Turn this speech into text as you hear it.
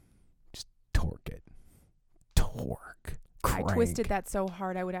I twisted that so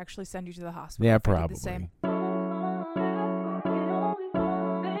hard I would actually send you to the hospital. Yeah, if I did probably. the same.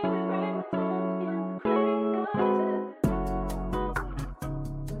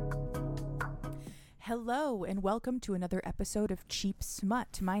 Hello and welcome to another episode of Cheap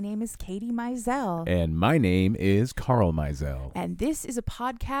Smut. My name is Katie Mizell. And my name is Carl Mizell. And this is a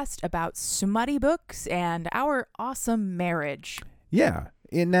podcast about smutty books and our awesome marriage. Yeah,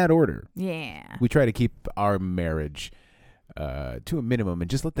 in that order. Yeah. We try to keep our marriage to a minimum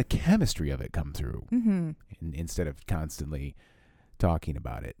and just let the chemistry of it come through instead of constantly talking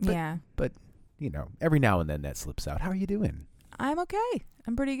about it. But, you know, every now and then that slips out. How are you doing? I'm okay.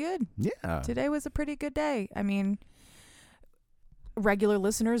 I'm pretty good. Yeah. Today was a pretty good day. I mean, regular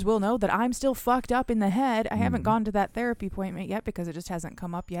listeners will know that I'm still fucked up in the head. I haven't gone to that therapy appointment yet because it just hasn't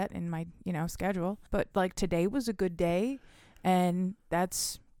come up yet in my, schedule. But like today was a good day, and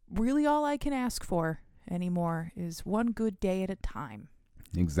that's really all I can ask for anymore is one good day at a time.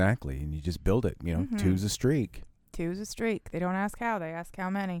 Exactly. And you just build it. Two's a streak. Two's a streak. They don't ask how, they ask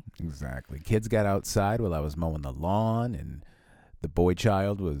how many. Exactly. Kids got outside while I was mowing the lawn, and the boy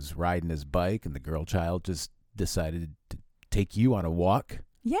child was riding his bike, and the girl child just decided to take you on a walk.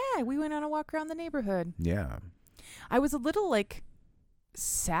 Yeah, we went on a walk around the neighborhood. Yeah. I was a little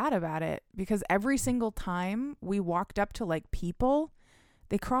sad about it because every single time we walked up to people,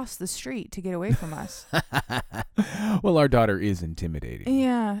 they crossed the street to get away from us. Well, our daughter is intimidating.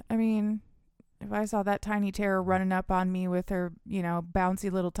 Yeah, I mean, if I saw that tiny terror running up on me with her,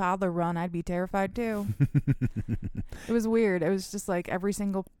 bouncy little toddler run, I'd be terrified too. It was weird. It was just like every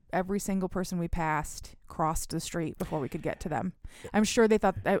single person we passed crossed the street before we could get to them. I'm sure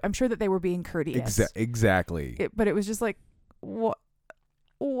that they were being courteous. Exactly. But it was just like, what?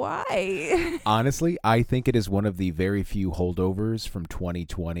 Why? Honestly, I think it is one of the very few holdovers from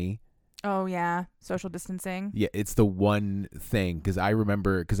 2020. Oh, yeah. Social distancing. Yeah, it's the one thing, because I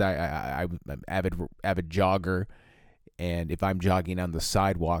remember, because I'm an avid jogger, and if I'm jogging on the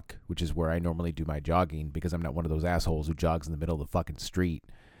sidewalk, which is where I normally do my jogging, because I'm not one of those assholes who jogs in the middle of the fucking street,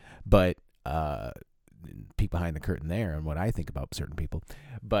 but peek behind the curtain there and what I think about certain people.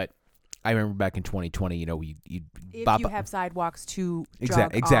 But I remember back in 2020, you have sidewalks to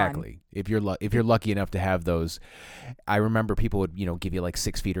jog exactly. on. If you're lucky enough to have those, I remember people would give you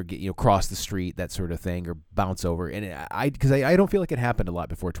 6 feet or get cross the street, that sort of thing, or bounce over. And I don't feel like it happened a lot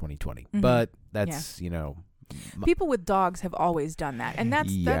before 2020, but that's people with dogs have always done that, and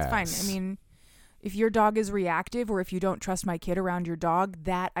that's fine. I mean, if your dog is reactive or if you don't trust my kid around your dog,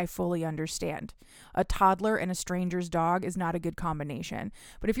 that I fully understand. A toddler and a stranger's dog is not a good combination.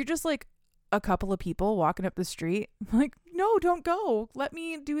 But if you're just a couple of people walking up the street, no, don't go. Let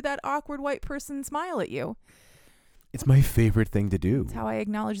me do that awkward white person smile at you. It's my favorite thing to do. It's how I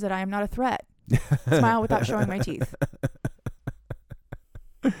acknowledge that I am not a threat. Smile without showing my teeth.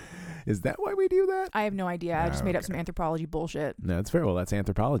 Is that why we do that? I have no idea. I just made up some anthropology bullshit. No, that's fair. Well, that's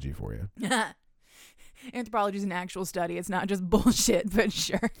anthropology for you. Anthropology is an actual study. It's not just bullshit, but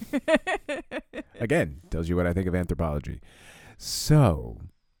sure. Again, tells you what I think of anthropology. So,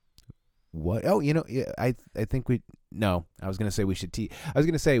 what? Oh, I think we. No, I was gonna say we should. I was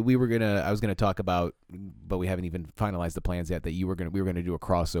gonna say I was gonna talk about, but we haven't even finalized the plans yet. That we were gonna do a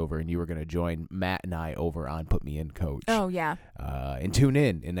crossover, and you were gonna join Matt and I over on Put Me In Coach. Oh yeah. And tune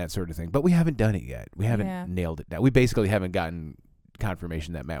in that sort of thing. But we haven't done it yet. We haven't nailed it down. We basically haven't gotten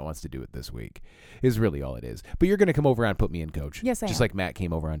confirmation that Matt wants to do it this week, is really all it is. But you're going to come over on Put Me In Coach. Yes, I just am. like Matt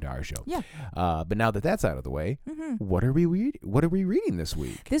came over onto our show. Yeah. But now that that's out of the way, what are we reading this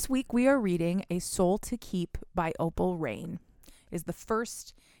week? This week we are reading A Soul to Keep by Opal Rain. It is the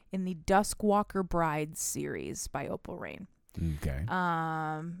first in the Duskwalker Brides series by Opal Rain. Okay.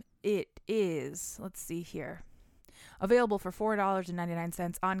 It is, let's see here, available for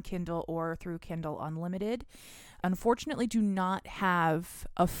 $4.99 on Kindle or through Kindle Unlimited. Unfortunately, do not have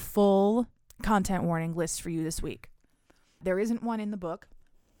a full content warning list for you this week. There isn't one in the book,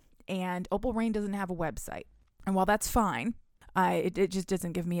 and Opal Rain doesn't have a website. And while that's fine, it just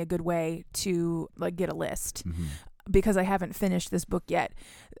doesn't give me a good way to get a list because I haven't finished this book yet.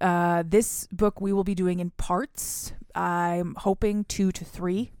 This book we will be doing in parts. I'm hoping 2 to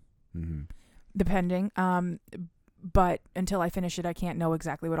 3, depending. But until I finish it, I can't know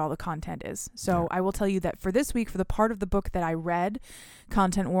exactly what all the content is. So I will tell you that for this week, for the part of the book that I read,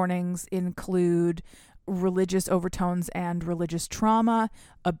 content warnings include religious overtones and religious trauma,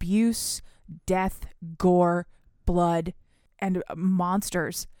 abuse, death, gore, blood, and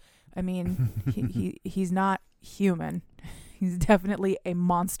monsters. I mean, he's not human. He's definitely a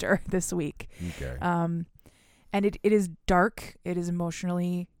monster this week. Okay. And it is dark. It is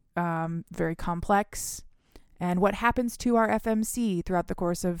emotionally very complex. And what happens to our FMC throughout the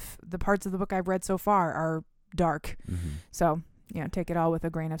course of the parts of the book I've read so far are dark. So, take it all with a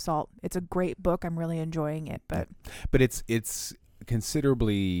grain of salt. It's a great book. I'm really enjoying it, but it's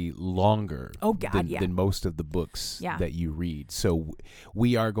considerably longer than most of the books that you read. So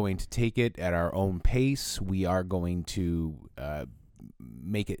we are going to take it at our own pace. We are going to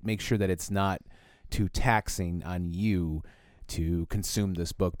make sure that it's not too taxing on you to consume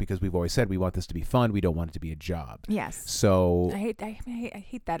this book, because we've always said we want this to be fun. We don't want it to be a job. Yes. So I hate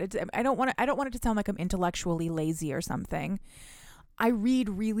that. I don't want it to sound like I'm intellectually lazy or something. I read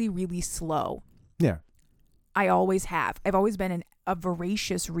really, really slow. Yeah. I always have. I've always been a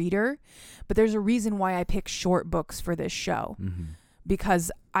voracious reader, but there's a reason why I pick short books for this show. Because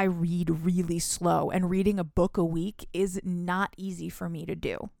I read really slow, and reading a book a week is not easy for me to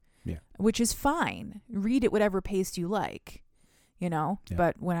do. Yeah. Which is fine. Read at whatever pace you like, Yeah.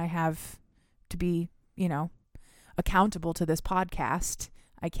 But when I have to be, accountable to this podcast,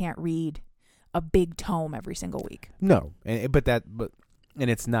 I can't read a big tome every single week. No. And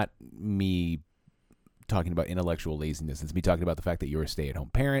it's not me talking about intellectual laziness. It's me talking about the fact that you're a stay-at-home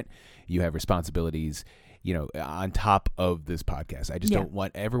parent. You have responsibilities, on top of this podcast. I just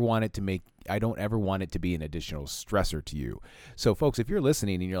don't ever want it to be an additional stressor to you. So folks, if you're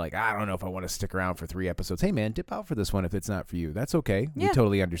listening and you're like, I don't know if I want to stick around for 3 episodes, hey man, dip out for this one if it's not for you. That's okay. Yeah. We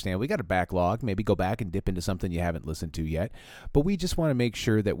totally understand. We got a backlog. Maybe go back and dip into something you haven't listened to yet. But we just want to make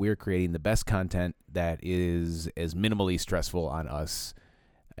sure that we're creating the best content that is as minimally stressful on us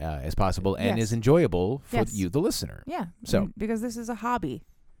as possible and is enjoyable for you, the listener. Yeah. So because this is a hobby.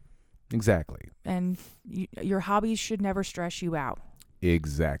 Exactly. And your hobbies should never stress you out.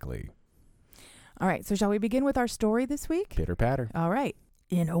 Exactly. All right. So shall we begin with our story this week? Pitter patter. All right.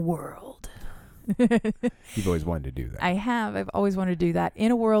 In a world. You've always wanted to do that. I have. I've always wanted to do that.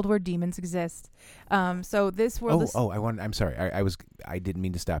 In a world where demons exist. So this world I'm sorry. I didn't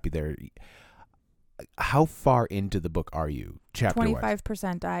mean to stop you there. How far into the book are you, chapter-wise?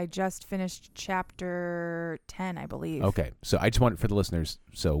 25%. I just finished chapter 10, I believe. Okay. So I just want it for the listeners.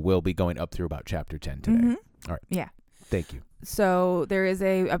 So we'll be going up through about chapter 10 today. All right. Yeah. Thank you. So there is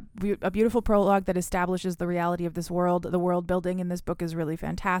a beautiful prologue that establishes the reality of this world. The world building in this book is really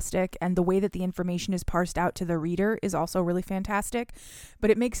fantastic, and the way that the information is parsed out to the reader is also really fantastic,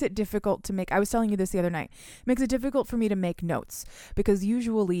 but it makes it difficult to make, I was telling you this the other night, it makes it difficult for me to make notes, because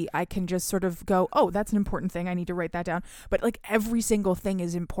usually I can just sort of go, oh, that's an important thing, I need to write that down, but like every single thing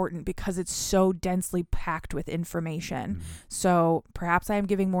is important because it's so densely packed with information. So perhaps I am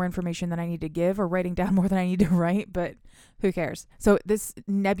giving more information than I need to give, or writing down more than I need to write, but who cares? So this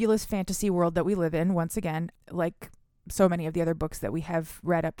nebulous fantasy world that we live in, once again, like so many of the other books that we have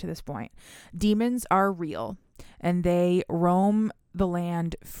read up to this point, demons are real and they roam the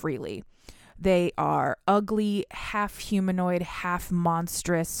land freely. They are ugly, half humanoid, half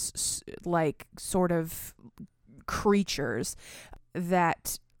monstrous, like sort of creatures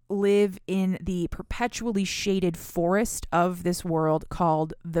that live in the perpetually shaded forest of this world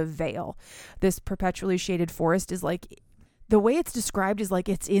called the Vale. This perpetually shaded forest is like, the way it's described is like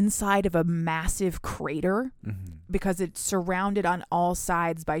it's inside of a massive crater because it's surrounded on all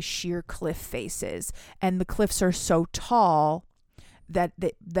sides by sheer cliff faces. And the cliffs are so tall that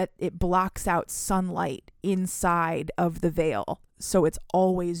it blocks out sunlight inside of the Vale. So it's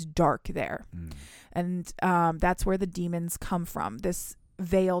always dark there. And that's where the demons come from. This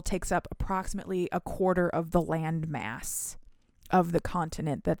Vale takes up approximately a quarter of the land mass of the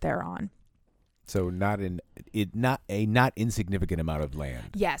continent that they're on. So not insignificant amount of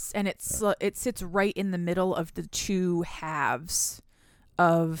land. Yes, and it sits right in the middle of the two halves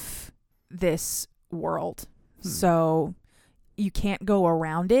of this world. So you can't go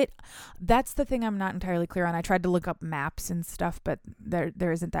around it. That's the thing I'm not entirely clear on. I tried to look up maps and stuff, but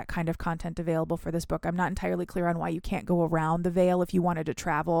there isn't that kind of content available for this book. I'm not entirely clear on why you can't go around the Vale if you wanted to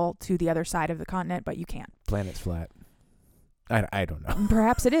travel to the other side of the continent, but you can't. Planet's flat. I don't know.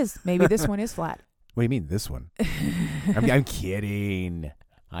 Perhaps it is. Maybe this one is flat. What do you mean, this one? I'm kidding.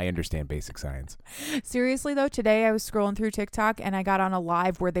 I understand basic science. Seriously, though, today I was scrolling through TikTok and I got on a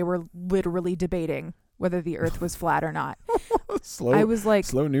live where they were literally debating whether the earth was flat or not. I was like,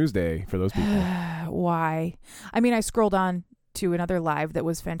 slow news day for those people. Why? I mean, I scrolled on to another live that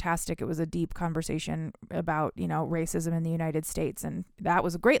was fantastic. It was a deep conversation about, racism in the United States. And that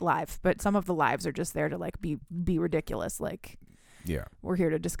was a great live. But some of the lives are just there to like be ridiculous. Like, yeah, we're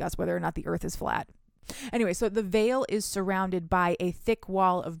here to discuss whether or not the earth is flat. Anyway, so the Vale is surrounded by a thick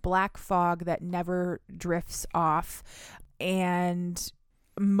wall of black fog that never drifts off. And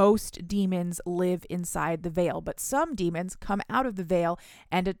most demons live inside the Vale, but some demons come out of the Vale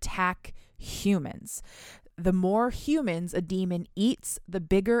and attack humans. The more humans a demon eats, the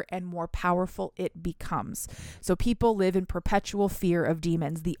bigger and more powerful it becomes. So people live in perpetual fear of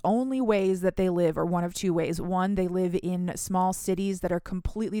demons. The only ways that they live are one of two ways. One, they live in small cities that are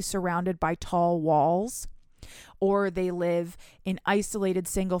completely surrounded by tall walls, or they live in isolated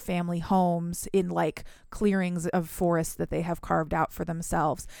single family homes in like clearings of forests that they have carved out for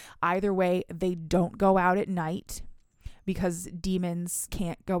themselves. Either way, they don't go out at night, because demons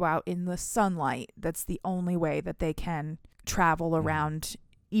can't go out in the sunlight. That's the only way that they can travel around,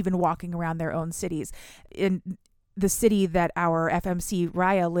 even walking around their own cities. In the city that our FMC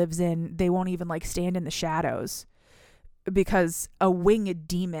Raya lives in, they won't even like stand in the shadows, because a winged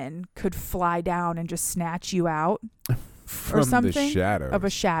demon could fly down and just snatch you out From or something the shadows. of a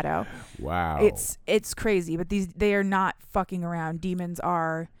shadow. Wow. It's crazy, but they are not fucking around. Demons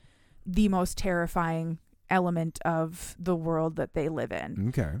are the most terrifying element of the world that they live in.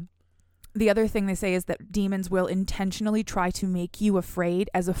 Okay. The other thing they say is that demons will intentionally try to make you afraid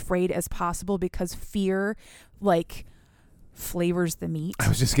as possible, because fear like flavors the meat. I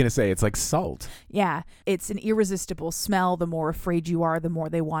was just going to say, it's like salt. Yeah, it's an irresistible smell. The more afraid you are, the more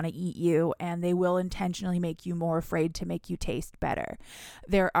they want to eat you, and they will intentionally make you more afraid to make you taste better.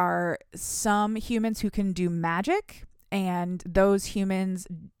 There are some humans who can do magic, and those humans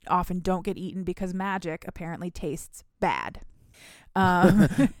often don't get eaten because magic apparently tastes bad.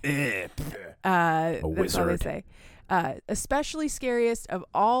 That's all they say. Especially scariest of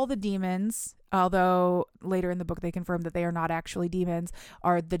all the demons, although later in the book they confirm that they are not actually demons,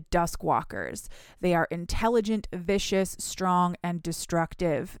 are the Duskwalkers. They are intelligent, vicious, strong, and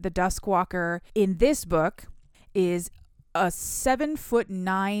destructive. The Duskwalker in this book is a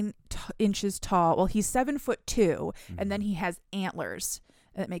 7'9" tall. Well, he's 7'2", and then he has antlers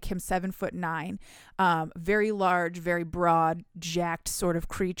that make him 7'9". Very large, very broad, jacked sort of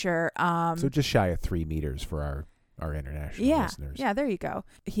creature. So just shy of 3 meters for our international listeners. Yeah, there you go.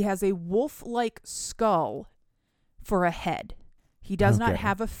 He has a wolf-like skull for a head. He does not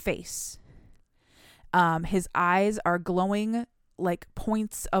have a face. His eyes are glowing like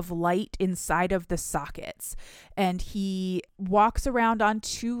points of light inside of the sockets, and he walks around on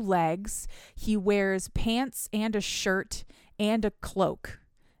 2 legs. He wears pants and a shirt and a cloak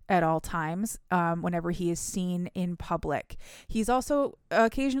at all times whenever he is seen in public. He's also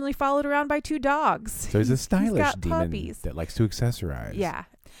occasionally followed around by 2 dogs. So he's a stylish demon puppies that likes to accessorize. Yeah.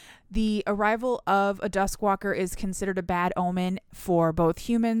 The arrival of a Duskwalker is considered a bad omen for both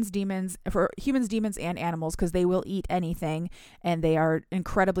humans, demons, and animals, because they will eat anything, and they are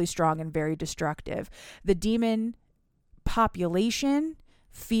incredibly strong and very destructive. The demon population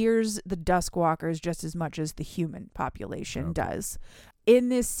fears the Duskwalkers just as much as the human population does. In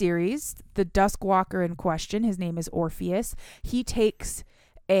this series, the Duskwalker in question, his name is Orpheus, he takes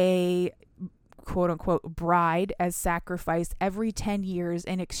a quote-unquote bride as sacrifice every 10 years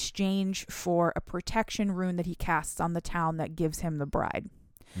in exchange for a protection rune that he casts on the town that gives him the bride.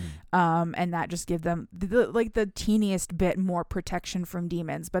 And that just gives them the teeniest bit more protection from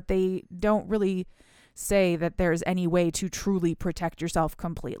demons, but they don't really say that there's any way to truly protect yourself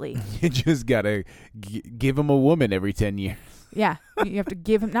completely. You just gotta give him a woman every 10 years. Yeah, you have to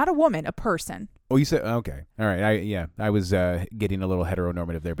give him, not a woman, a person. Oh, you said, okay. All right. I was getting a little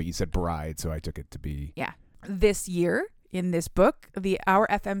heteronormative there, but you said bride, so I took it to be. Yeah. This year, in this book, our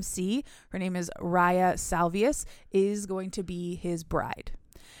FMC, her name is Raya Salvius, is going to be his bride.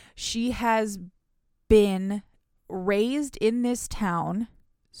 She has been raised in this town,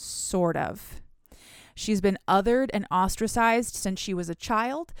 sort of. She's been othered and ostracized since she was a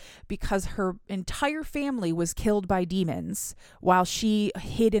child because her entire family was killed by demons while she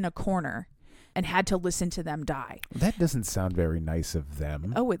hid in a corner and had to listen to them die. That doesn't sound very nice of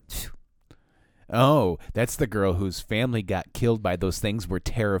them. Oh, that's the girl whose family got killed by those things we're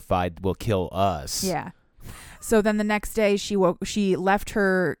terrified will kill us. Yeah. So then the next day she left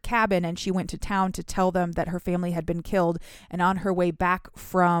her cabin and she went to town to tell them that her family had been killed. And on their way back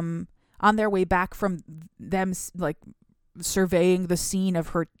from them like surveying the scene of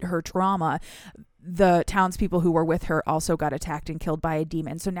her trauma, the townspeople who were with her also got attacked and killed by a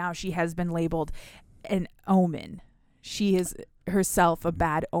demon. So now she has been labeled an omen. She is herself a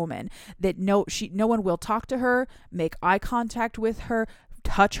bad omen. That no one will talk to her, make eye contact with her,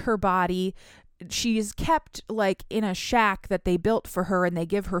 touch her body. She is kept like in a shack that they built for her, and they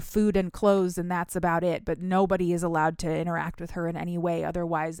give her food and clothes, and that's about it. But nobody is allowed to interact with her in any way.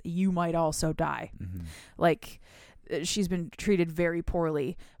 Otherwise, you might also die. Mm-hmm. Like, she's been treated very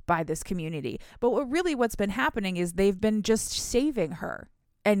poorly by this community. But what's been happening is they've been just saving her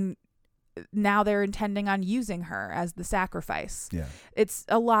and now they're intending on using her as the sacrifice. Yeah. It's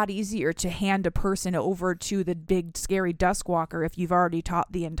a lot easier to hand a person over to the big scary Duskwalker if you've already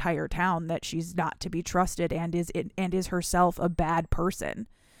taught the entire town that she's not to be trusted and is herself a bad person.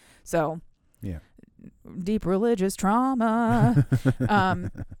 So, yeah. Deep religious trauma.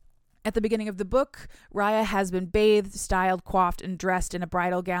 At the beginning of the book, Raya has been bathed, styled, coiffed, and dressed in a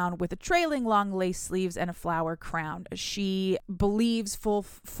bridal gown with a trailing long lace sleeves and a flower crown. She believes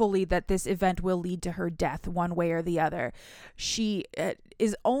fully that this event will lead to her death one way or the other. She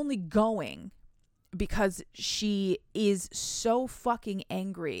is only going because she is so fucking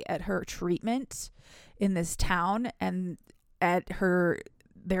angry at her treatment in this town and at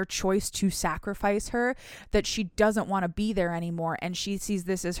their choice to sacrifice her, that she doesn't want to be there anymore, and she sees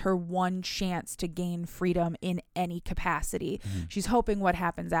this as her one chance to gain freedom in any capacity. She's hoping what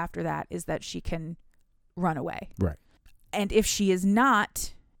happens after that is that she can run away. Right. And if she is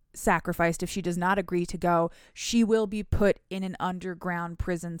not sacrificed, if she does not agree to go, she will be put in an underground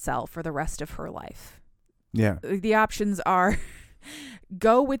prison cell for the rest of her life. Yeah. The options are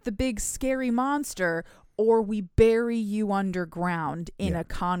go with the big scary monster, or we bury you underground in a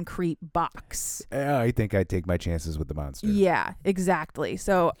concrete box. I think I'd take my chances with the monster. Yeah, exactly.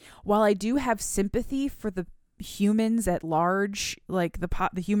 So while I do have sympathy for the humans at large, like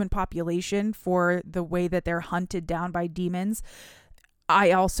the human population, for the way that they're hunted down by demons,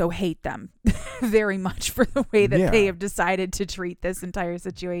 I also hate them very much for the way that they have decided to treat this entire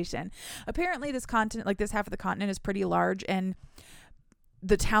situation. Apparently this continent, like this half of the continent, is pretty large, and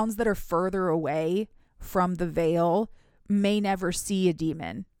the towns that are further away from the Vale may never see a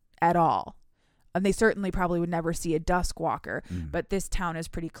demon at all. And they certainly probably would never see a Duskwalker, but this town is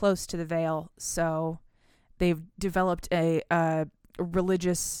pretty close to the Vale, so they've developed a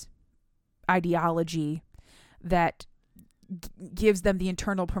religious ideology that gives them the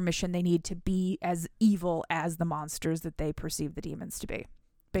internal permission they need to be as evil as the monsters that they perceive the demons to be,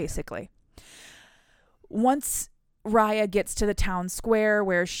 basically. Once Raya gets to the town square,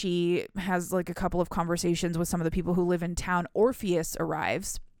 where she has like a couple of conversations with some of the people who live in town, Orpheus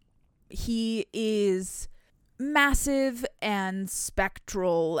arrives. He is massive and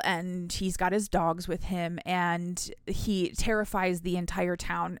spectral, and he's got his dogs with him, and he terrifies the entire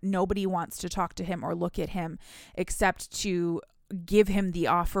town. Nobody wants to talk to him or look at him except to give him the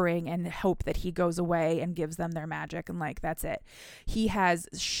offering and hope that he goes away and gives them their magic, and like that's it. He has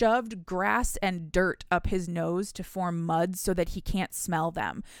shoved grass and dirt up his nose to form mud so that he can't smell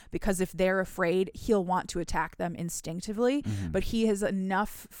them, because if they're afraid, he'll want to attack them instinctively. But he has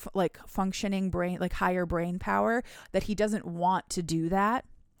enough like functioning brain, like higher brain power, that he doesn't want to do that.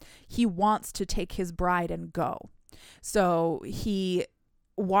 He wants to take his bride and go. So he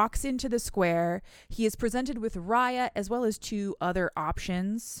walks into the square. He is presented with Raya as well as two other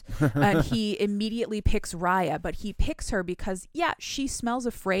options, and he immediately picks Raya, but he picks her because she smells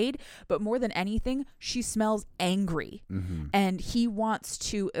afraid, but more than anything, she smells angry. And he wants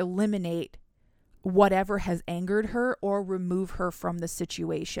to eliminate whatever has angered her or remove her from the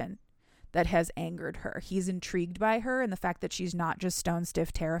situation that has angered her. He's intrigued by her and the fact that she's not just stone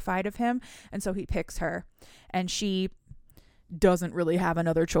stiff terrified of him, and so he picks her, and she doesn't really have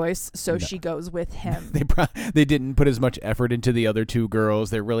another choice, so she goes with him. They didn't put as much effort into the other two girls.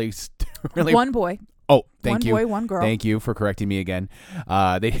 They're really one boy. Oh, thank you. One boy, one girl. Thank you for correcting me again.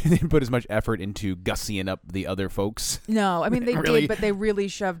 They didn't put as much effort into gussying up the other folks. No, I mean they did, but they really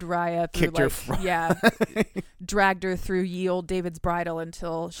shoved Raya through, kicked her dragged her through ye old David's bridle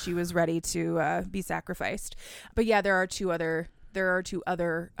until she was ready to be sacrificed. But there are two other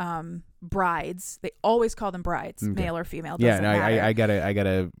brides. They always call them brides, male or female. Doesn't matter. I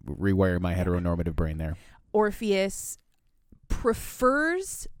gotta rewire my heteronormative brain there. Orpheus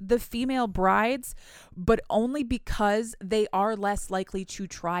prefers the female brides, but only because they are less likely to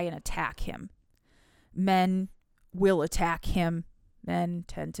try and attack him. Men will attack him. Men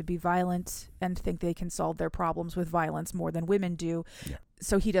tend to be violent and think they can solve their problems with violence more than women do. Yeah.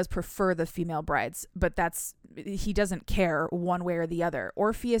 So he does prefer the female brides, but he doesn't care one way or the other.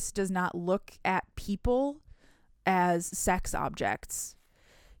 Orpheus does not look at people as sex objects.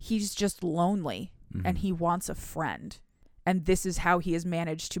 He's just lonely, and he wants a friend. And this is how he has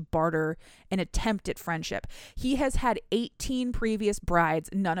managed to barter an attempt at friendship. He has had 18 previous brides.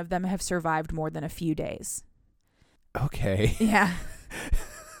 None of them have survived more than a few days. Okay. Yeah.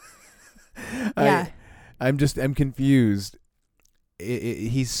 Yeah. I'm confused.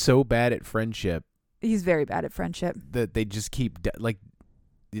 He's so bad at friendship. He's very bad at friendship. That they just keep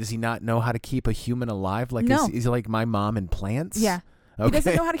does he not know how to keep a human alive? Like, no. Is he like my mom and plants? Yeah. Okay. He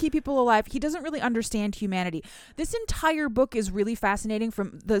doesn't know how to keep people alive. He doesn't really understand humanity. This entire book is really fascinating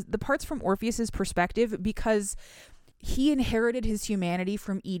from the parts from Orpheus's perspective, because he inherited his humanity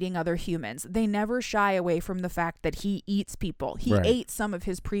from eating other humans. They never shy away from the fact that he eats people. He Right. ate some of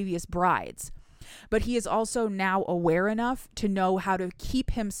his previous brides. But he is also now aware enough to know how to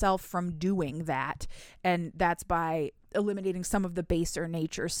keep himself from doing that. And that's by eliminating some of the baser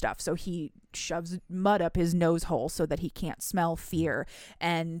nature stuff. So he shoves mud up his nose hole so that he can't smell fear.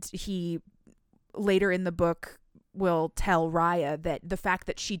 And he later in the book will tell Raya that the fact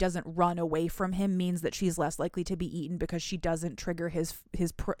that she doesn't run away from him means that she's less likely to be eaten, because she doesn't trigger his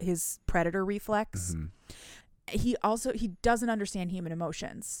predator reflex. Mm-hmm. He doesn't understand human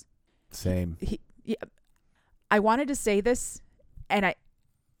emotions. Same. I wanted to say this, and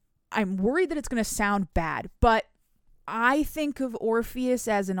I'm worried that it's going to sound bad, but I think of Orpheus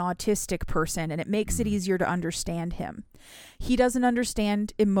as an autistic person, and it makes it easier to understand him. He doesn't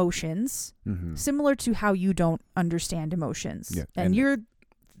understand emotions, similar to how you don't understand emotions. Yeah, and you're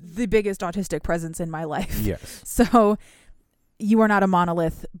the biggest autistic presence in my life. Yes. So you are not a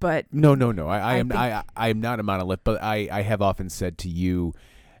monolith, but No. I am not a monolith, but I have often said to you,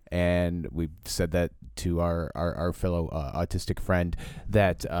 and we've said that to our fellow autistic friend,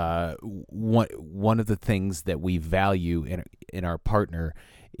 that one of the things that we value in our partner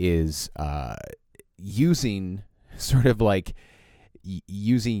is using sort of like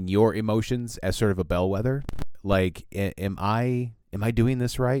using your emotions as sort of a bellwether. Like, am I doing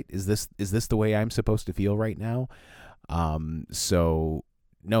this right? Is this the way I'm supposed to feel right now? So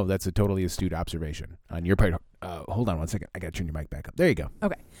no, that's a totally astute observation on your part. Hold on one second. I got to turn your mic back up. There you go.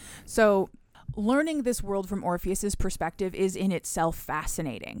 Okay. So learning this world from Orpheus's perspective is in itself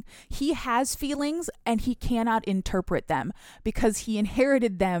fascinating. He has feelings and he cannot interpret them because he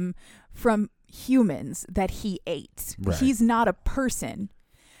inherited them from humans that he ate. Right. He's not a person.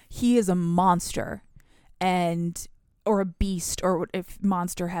 He is a monster, or a beast, or if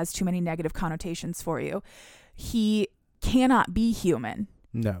monster has too many negative connotations for you. He cannot be human.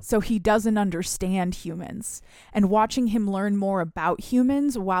 No. So he doesn't understand humans. And watching him learn more about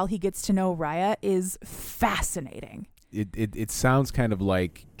humans while he gets to know Raya is fascinating. It sounds kind of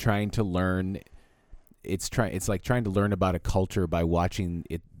like trying to learn. It's like trying to learn about a culture by watching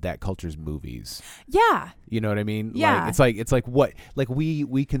that culture's movies. Yeah. You know what I mean? Yeah. Like, it's like what, like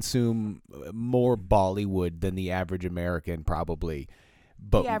we consume more Bollywood than the average American probably.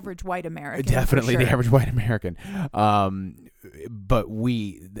 But the average white American. Definitely for sure. the average white American. But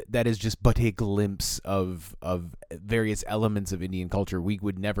that is just but a glimpse of various elements of Indian culture. We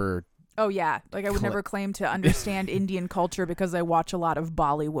would never. Oh yeah, like I would never claim to understand Indian culture because I watch a lot of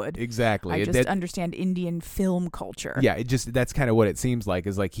Bollywood. Exactly. I just understand Indian film culture. Yeah, that's kind of what it seems like.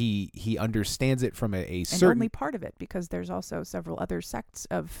 Is like he understands it from a certain. And only part of it, because there's also several other sects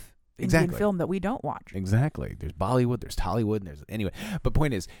of Exactly. Indian film that we don't watch. Exactly. There's Bollywood, there's Tollywood, and there's anyway. But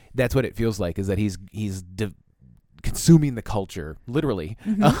point is, that's what it feels like. Is that he's consuming the culture literally,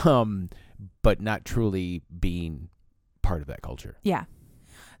 but not truly being part of that culture. Yeah.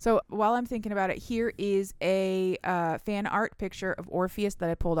 So while I'm thinking about it, here is a fan art picture of Orpheus that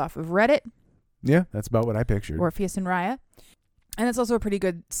I pulled off of Reddit. Yeah, that's about what I pictured. Orpheus and Raya. And it's also a pretty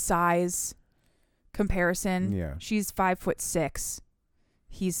good size comparison. Yeah. She's 5'6".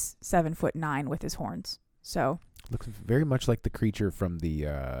 He's 7'9" with his horns. So looks very much like the creature from the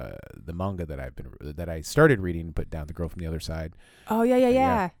manga that I started reading and put down, The Girl from the Other Side. Oh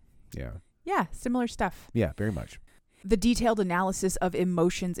yeah. Yeah, Similar stuff. Yeah, very much. The detailed analysis of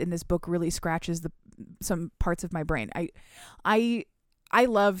emotions in this book really scratches some parts of my brain. I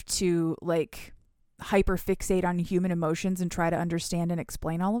love to like hyper fixate on human emotions and try to understand and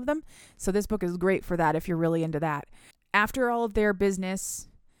explain all of them. So this book is great for that if you're really into that. After all of their business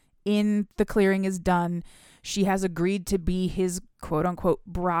in the clearing is done, she has agreed to be his quote unquote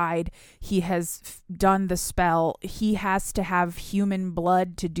bride. He has done the spell. He has to have human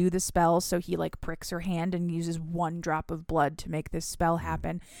blood to do the spell. So he like pricks her hand and uses 1 drop of blood to make this spell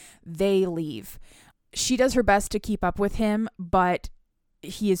happen. They leave. She does her best to keep up with him, but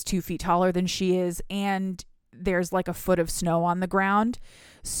he is 2 feet taller than she is. And there's like a foot of snow on the ground.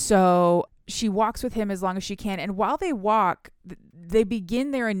 So she walks with him as long as she can. And while they walk, they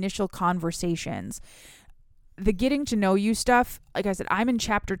begin their initial conversations. The getting to know you stuff, like I said, I'm in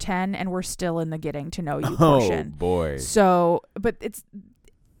chapter 10 and we're still in the getting to know you portion. Oh boy. So, but it's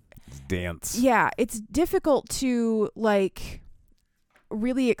dance. Yeah, it's difficult to like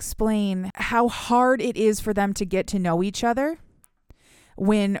really explain how hard it is for them to get to know each other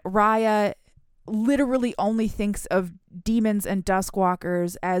when Raya literally only thinks of demons and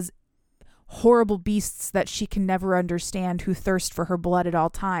duskwalkers as horrible beasts that she can never understand who thirst for her blood at all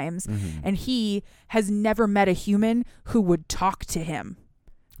times. And he has never met a human who would talk to him.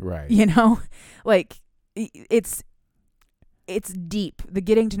 Right. You know, like it's deep. The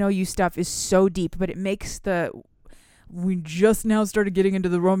getting to know you stuff is so deep, but it makes we just now started getting into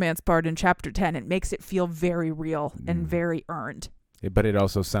the romance part in chapter 10. It makes it feel very real and very earned. But it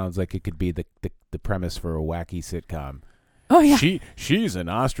also sounds like it could be the premise for a wacky sitcom. Oh yeah. She's an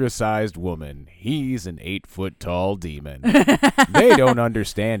ostracized woman. He's an 8-foot-tall demon. They don't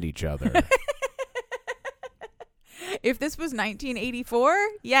understand each other. If this was 1984,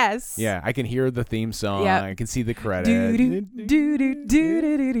 yes. Yeah, I can hear the theme song. Yep. I can see the credits.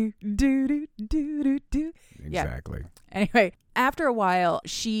 Exactly. Anyway, after a while,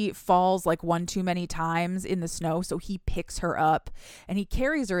 she falls like one too many times in the snow, so he picks her up and he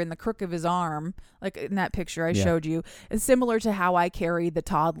carries her in the crook of his arm, like in that picture I showed you. It's similar to how I carry the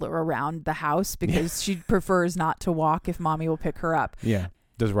toddler around the house because she prefers not to walk if mommy will pick her up. Yeah.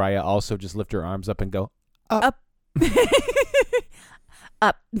 Does Raya also just lift her arms up and go, Up.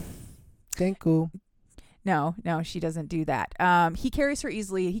 Up. Thank you. No, she doesn't do that. He carries her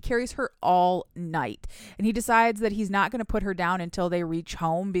easily. He carries her all night. And he decides that he's not going to put her down until they reach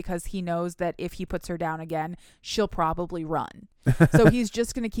home because he knows that if he puts her down again, she'll probably run. So he's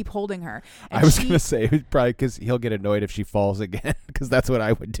just going to keep holding her. And I was going to say, probably because he'll get annoyed if she falls again, because that's what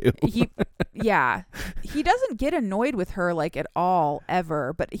I would do. He doesn't get annoyed with her like at all,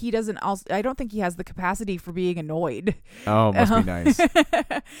 ever. But he doesn't also, I don't think he has the capacity for being annoyed. Oh, must be nice.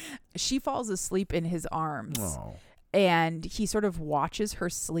 She falls asleep in his arms. Oh. And he sort of watches her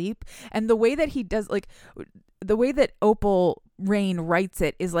sleep. And the way that he does, like, the way that Opal Rain writes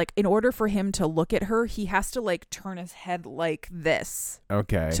it is like, in order for him to look at her, he has to like turn his head like this.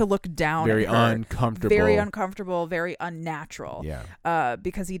 Okay. To look down very at her. Uncomfortable. Very uncomfortable, very unnatural. Yeah.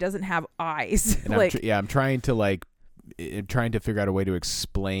 Because he doesn't have eyes. And like, I'm trying to figure out a way to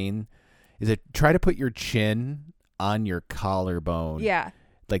explain. Is it try to put your chin on your collarbone? Yeah.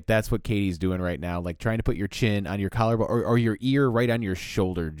 Like that's what Katie's doing right now, like trying to put your chin on your collarbone or your ear right on your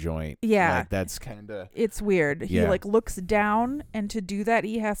shoulder joint. Yeah. Like that's kind of... It's weird. Yeah. He like looks down, and to do that,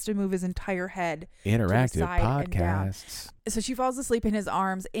 he has to move his entire head. Interactive side and down. podcasts. So she falls asleep in his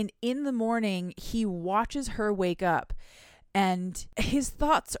arms, and in the morning, he watches her wake up, and his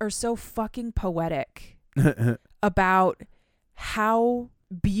thoughts are so fucking poetic about how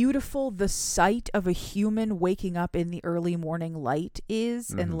beautiful the sight of a human waking up in the early morning light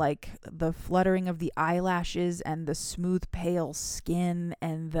is, and like the fluttering of the eyelashes and the smooth pale skin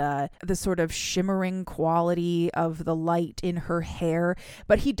and the sort of shimmering quality of the light in her hair.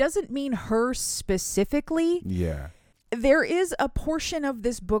 But he doesn't mean her specifically. Yeah. There is a portion of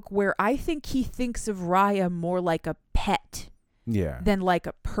this book where I think he thinks of Raya more like a pet than like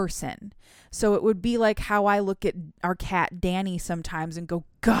a person. So it would be like how I look at our cat Danny sometimes and go,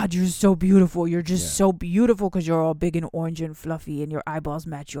 God, you're so beautiful. You're just so beautiful because you're all big and orange and fluffy and your eyeballs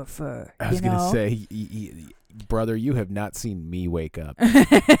match your fur. I was going to say, brother, you have not seen me wake up.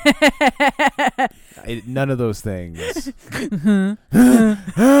 None of those things.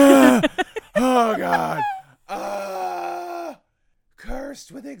 Oh, God.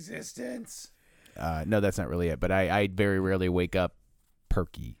 Cursed with existence. No, that's not really it. But I very rarely wake up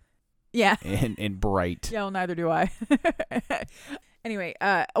perky. Yeah. And bright. Yeah, well, neither do I. Anyway,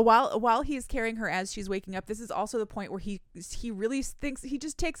 while he's carrying her as she's waking up, this is also the point where he really thinks, he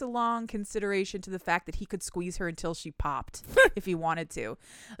just takes a long consideration to the fact that he could squeeze her until she popped if he wanted to.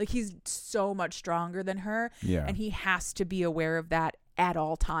 Like, he's so much stronger than her. Yeah. And he has to be aware of that at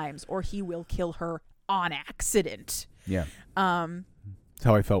all times, or he will kill her on accident. Yeah. That's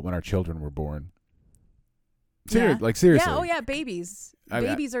how I felt when our children were born. Like, seriously. Yeah, oh yeah, babies.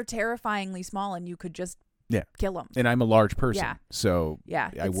 Babies are terrifyingly small, and you could just kill them. And I'm a large person, so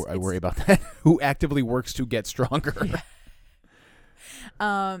I worry about that. Who actively works to get stronger.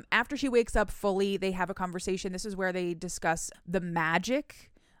 Yeah. After she wakes up fully, they have a conversation. This is where they discuss the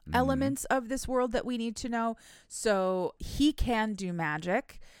magic elements of this world that we need to know. So he can do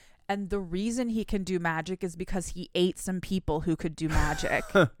magic. And the reason he can do magic is because he ate some people who could do magic.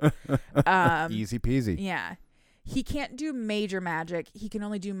 Easy peasy. Yeah. He can't do major magic. He can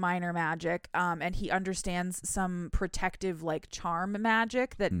only do minor magic. And he understands some protective, like, charm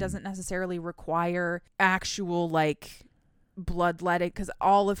magic that doesn't necessarily require actual, like, bloodletting, because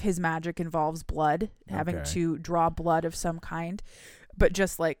all of his magic involves blood, having to draw blood of some kind. But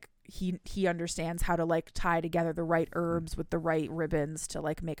just, like, he understands how to, like, tie together the right herbs with the right ribbons to,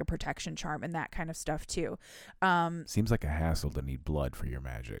 like, make a protection charm and that kind of stuff, too. Seems like a hassle to need blood for your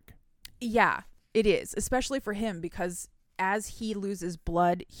magic. Yeah. It is, especially for him, because as he loses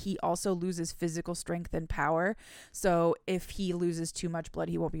blood, he also loses physical strength and power. So if he loses too much blood,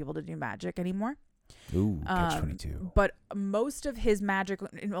 he won't be able to do magic anymore. Ooh, catch-22. But most of his magic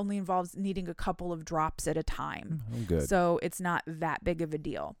only involves needing a couple of drops at a time. Oh, good. So it's not that big of a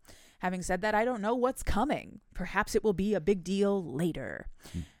deal. Having said that, I don't know what's coming. Perhaps it will be a big deal later.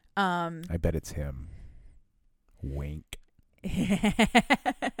 I bet it's him. Wink.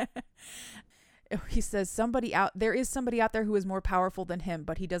 He says there is somebody out there who is more powerful than him,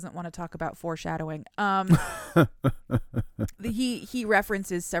 but he doesn't want to talk about foreshadowing. He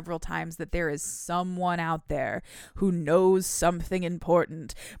references several times that there is someone out there who knows something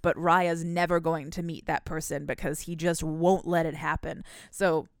important, but Raya's never going to meet that person because he just won't let it happen.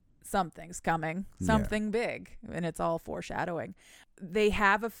 So something's coming, something big, and it's all foreshadowing. They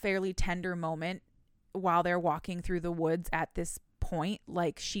have a fairly tender moment while they're walking through the woods at this point.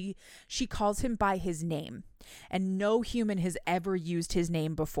 Like she calls him by his name, and no human has ever used his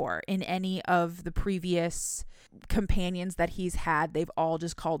name before. In any of the previous companions that he's had, they've all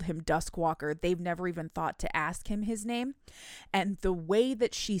just called him Duskwalker. They've never even thought to ask him his name. And the way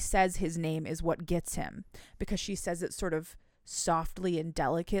that she says his name is what gets him, because she says it sort of softly and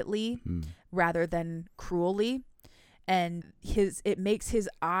delicately rather than cruelly, and it makes his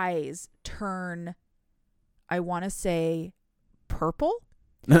eyes turn, I want to say, purple.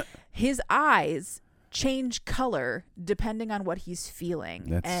 His eyes change color depending on what he's feeling.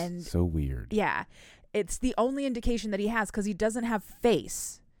 That's so weird. Yeah, it's the only indication that he has, because he doesn't have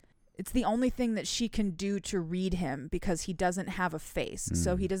face. It's the only thing that she can do to read him, because he doesn't have a face.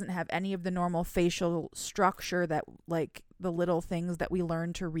 So he doesn't have any of the normal facial structure that, like, the little things that we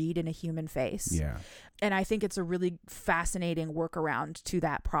learn to read in a human face. Yeah. And I think it's a really fascinating workaround to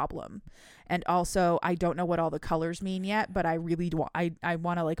that problem. And also, I don't know what all the colors mean yet, but I really want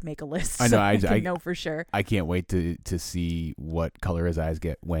to like make a list. I know. So I can know for sure. I can't wait to see what color his eyes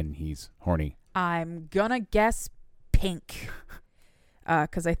get when he's horny. I'm gonna guess pink.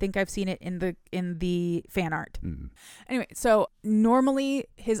 Because I think I've seen it in the fan art. Anyway, so normally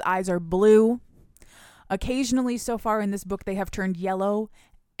his eyes are blue. Occasionally, so far in this book, they have turned yellow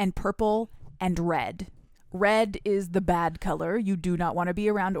and purple and red. Red is the bad color. You do not want to be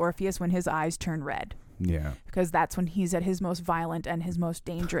around Orpheus when his eyes turn red. Yeah. Because that's when he's at his most violent and his most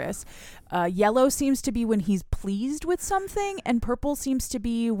dangerous. Yellow seems to be when he's pleased with something, and purple seems to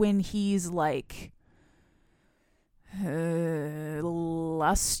be when he's like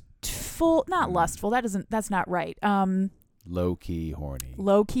lustful. Not lustful. That's not right. Low-key horny.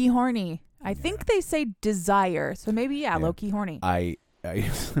 Low-key horny. I think they say desire. So maybe, low-key horny. I'm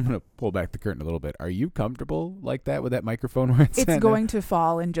going to pull back the curtain a little bit. Are you comfortable like that with that microphone where it's going to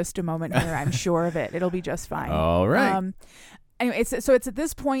fall in just a moment here. I'm sure of it. It'll be just fine. All right. Anyway, it's at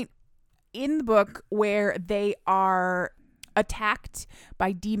this point in the book where they are attacked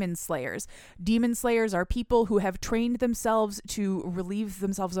by demon slayers. Demon slayers are people who have trained themselves to relieve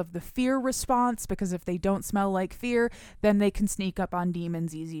themselves of the fear response, because if they don't smell like fear, then they can sneak up on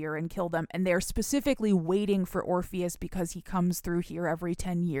demons easier and kill them. And they're specifically waiting for Orpheus because he comes through here every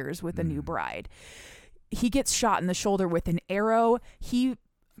 10 years with a new bride. He gets shot in the shoulder with an arrow. He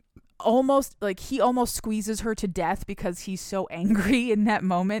almost squeezes her to death because he's so angry in that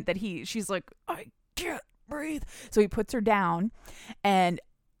moment that she's like, I can't breathe. So he puts her down, and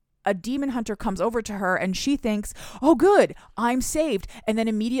a demon hunter comes over to her, and she thinks, oh good, I'm saved, and then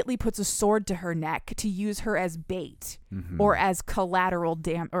immediately puts a sword to her neck to use her as bait or as collateral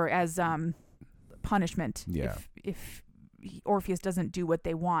or as punishment. Yeah. If Orpheus doesn't do what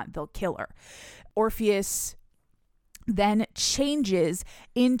they want, they'll kill her. Orpheus then changes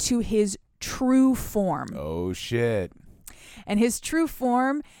into his true form. Oh shit. And his true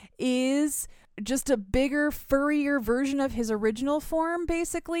form is just a bigger, furrier version of his original form,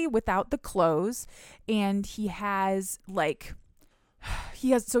 basically, without the clothes. And he has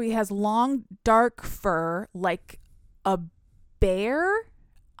long, dark fur like a bear.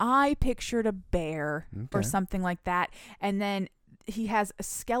 I pictured a bear or something like that. And then he has a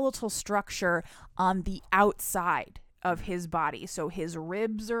skeletal structure on the outside of his body. So his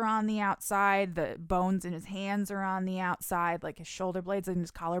ribs are on the outside, the bones in his hands are on the outside, like his shoulder blades and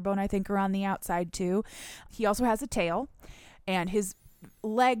his collarbone, I think, are on the outside too. He also has a tail, and his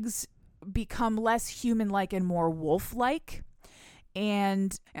legs become less human-like and more wolf-like.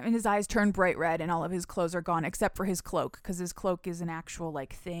 And his eyes turn bright red, and all of his clothes are gone except for his cloak, because his cloak is an actual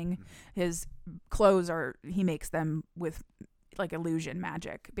thing. His clothes he makes them with like illusion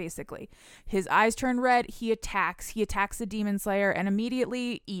magic, basically. His eyes turn red. He attacks the demon slayer and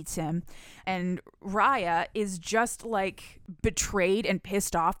immediately eats him. And Raya is just like betrayed and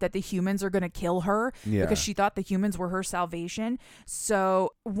pissed off that the humans are going to kill her because she thought the humans were her salvation.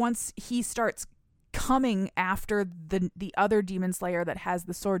 So once he starts coming after the other demon slayer that has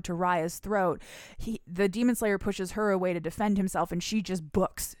the sword to Raya's throat, the demon slayer pushes her away to defend himself, and she just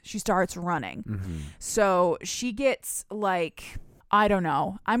books. She starts running. So she gets like, I don't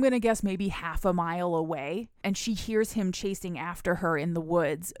know, I'm gonna guess maybe half a mile away, and she hears him chasing after her in the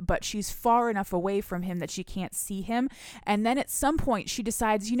woods, but she's far enough away from him that she can't see him. And then at some point she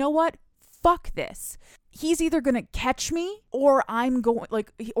decides, you know what, fuck this. He's either going to catch me or I'm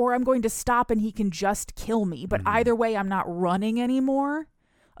going to stop and he can just kill me. But either way, I'm not running anymore.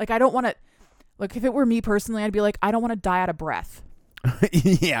 Like, I don't want to, like, if it were me personally, I'd be like, I don't want to die out of breath.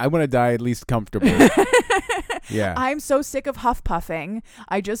 Yeah, I want to die at least comfortably. Yeah. I'm so sick of huff puffing.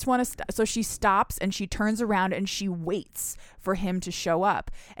 I just want to. So she stops and she turns around and she waits for him to show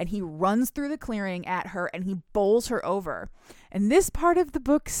up. And he runs through the clearing at her and he bowls her over. And this part of the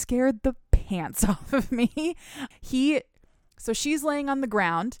book scared the pants off of me. So she's laying on the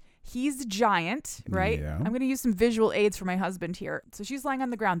ground. He's giant, right? Yeah. I'm going to use some visual aids for my husband here. So she's lying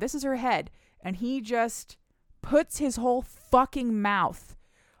on the ground. This is her head. And he just puts his whole fucking mouth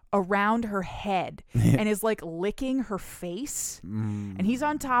around her head and is like licking her face. And he's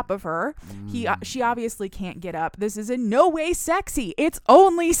on top of her. She obviously can't get up. This is in no way sexy. It's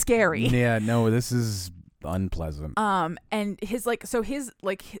only scary. Yeah, no, this is unpleasant. And his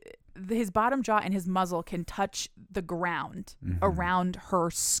bottom jaw and his muzzle can touch the ground around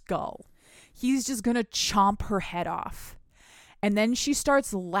her skull. He's just gonna chomp her head off. And then she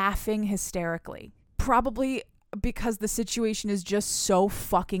starts laughing hysterically. Probably because the situation is just so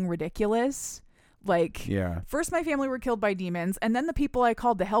fucking ridiculous. Like, first my family were killed by demons, and then the people I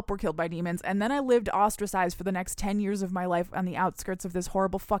called to help were killed by demons, and then I lived ostracized for the next 10 years of my life on the outskirts of this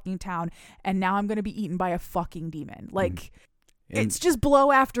horrible fucking town, and now I'm going to be eaten by a fucking demon. Like, it's just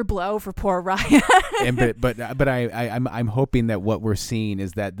blow after blow for poor Raya. but I'm hoping that what we're seeing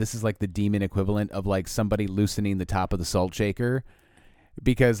is that this is like the demon equivalent of like somebody loosening the top of the salt shaker,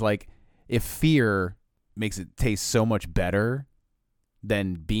 because like if fear makes it taste so much better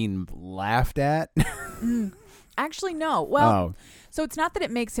than being laughed at. Actually, no. Well, so it's not that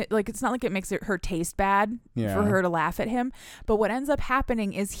it makes it like, it's not like it makes her taste bad for her to laugh at him. But what ends up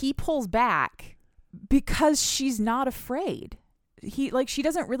happening is he pulls back because she's not afraid. She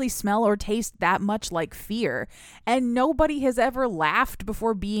doesn't really smell or taste that much like fear, and nobody has ever laughed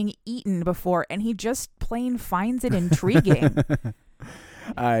before being eaten before, and he just plain finds it intriguing.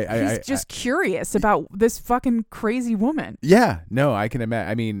 He's just curious about this fucking crazy woman. Yeah, no, I can imagine.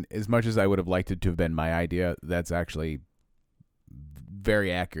 I mean, as much as I would have liked it to have been my idea, that's actually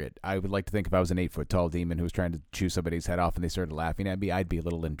very accurate. I would like to think if I was an 8-foot tall demon who was trying to chew somebody's head off and they started laughing at me, I'd be a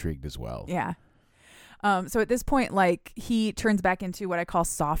little intrigued as well. Yeah. So at this point, like, he turns back into what I call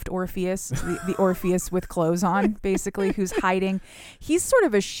soft Orpheus, the Orpheus with clothes on, basically, who's hiding. He's sort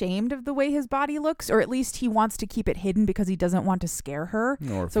of ashamed of the way his body looks, or at least he wants to keep it hidden because he doesn't want to scare her.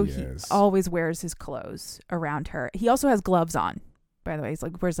 Orpheus. So he always wears his clothes around her. He also has gloves on, by the way. He's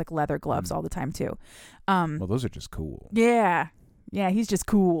like wears like leather gloves all the time too. Well, those are just cool. Yeah, he's just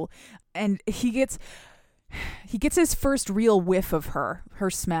cool, and he gets his first real whiff of her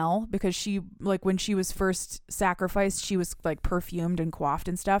smell, because she, like, when she was first sacrificed, she was like perfumed and coiffed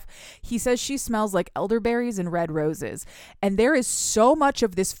and stuff. He says she smells like elderberries and red roses. And there is so much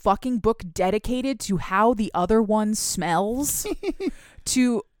of this fucking book dedicated to how the other one smells.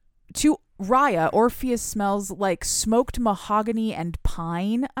 to Raya, Orpheus smells like smoked mahogany and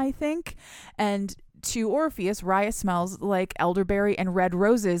pine, I think. And to Orpheus, Raya smells like elderberry and red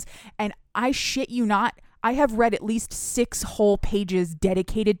roses. And I shit you not, I have read at least 6 whole pages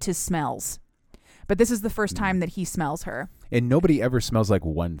dedicated to smells. But this is the first time that he smells her. And nobody ever smells like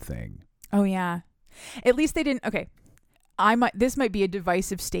one thing. Oh, yeah. At least they didn't. Okay. This might be a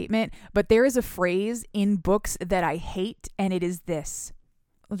divisive statement, but there is a phrase in books that I hate, and it is this.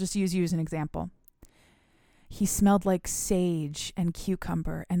 I'll just use you as an example. He smelled like sage and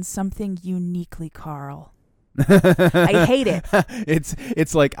cucumber and something uniquely Carl. I hate it.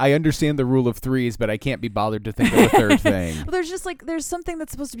 It's like, I understand the rule of threes, but I can't be bothered to think of a third thing. Well, there's something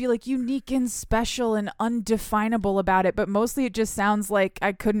that's supposed to be like unique and special and undefinable about it, but mostly it just sounds like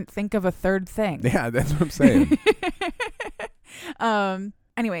I couldn't think of a third thing. Yeah, that's what I'm saying.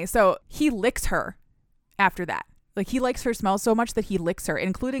 Anyway, so he licks her after that. Like, he likes her smell so much that he licks her,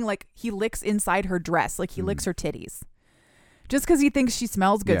 including like he licks inside her dress, like he licks her titties. just because he thinks she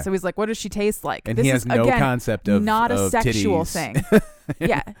smells good. Yeah. So he's like, what does she taste like? And this he has is, no again, concept of not a of sexual titties. thing.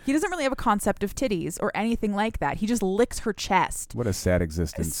 Yeah. He doesn't really have a concept of titties or anything like that. He just licks her chest. What a sad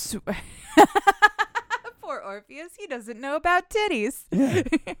existence. Poor Orpheus. He doesn't know about titties. Yeah.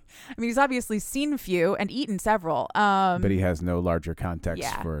 I mean, he's obviously seen a few and eaten several. But he has no larger context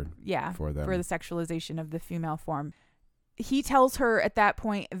yeah. for them. For the sexualization of the female form. He tells her at that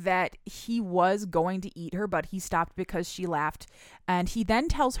point that he was going to eat her, but he stopped because she laughed. And he then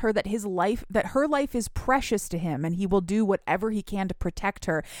tells her that her life is precious to him and he will do whatever he can to protect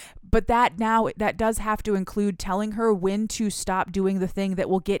her. But that does have to include telling her when to stop doing the thing that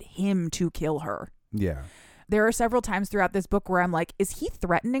will get him to kill her. Yeah. There are several times throughout this book where I'm like, is he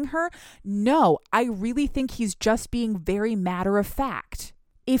threatening her? No, I really think he's just being very matter of fact.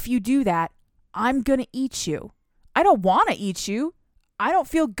 If you do that, I'm going to eat you. I don't want to eat you. I don't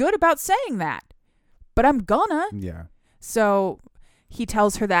feel good about saying that, but I'm gonna. Yeah. So he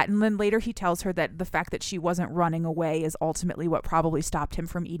tells her that. And then later he tells her that the fact that she wasn't running away is ultimately what probably stopped him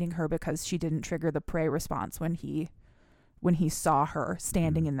from eating her, because she didn't trigger the prey response when he saw her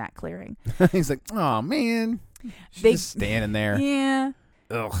standing in that clearing. He's like, oh man, she's just standing there. Yeah.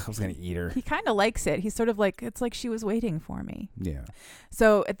 Ugh, I was going to eat her. He kind of likes it. He's sort of like, it's like she was waiting for me. Yeah.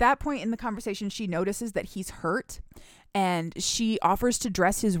 So at that point in the conversation, she notices that he's hurt and she offers to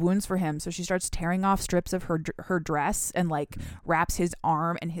dress his wounds for him. So she starts tearing off strips of her dress and like wraps his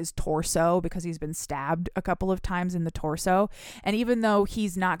arm and his torso, because he's been stabbed a couple of times in the torso. And even though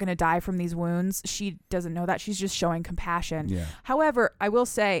he's not going to die from these wounds, she doesn't know that. She's just showing compassion. Yeah. However, I will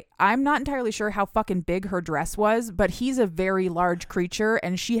say, I'm not entirely sure how fucking big her dress was, but he's a very large creature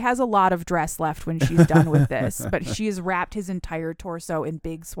and she has a lot of dress left when she's done with this. But she has wrapped his entire torso in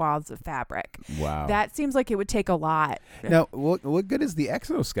big swaths of fabric. Wow. That seems like it would take a lot. Now, what good is the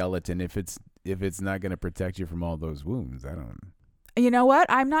exoskeleton if it's not going to protect you from all those wounds? I don't. You know what?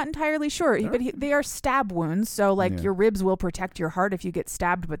 I'm not entirely sure, but they are stab wounds. So like Yeah. your ribs will protect your heart if you get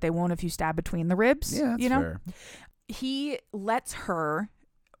stabbed, but they won't if you stab between the ribs. Yeah, that's fair. He lets her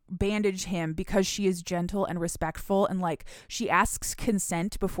bandage him because she is gentle and respectful, and like she asks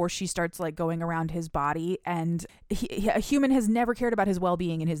consent before she starts like going around his body, and a human has never cared about his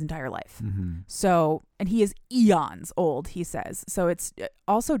well-being in his entire life. Mm-hmm. So, and he is eons old, he says. So it's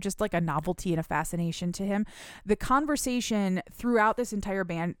also just like a novelty and a fascination to him. The conversation throughout this entire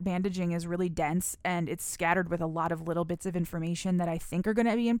bandaging is really dense, and it's scattered with a lot of little bits of information that I think are going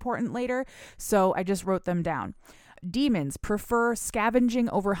to be important later. So I just wrote them down. Demons prefer scavenging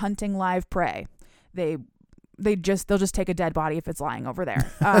over hunting live prey. They'll just take a dead body if it's lying over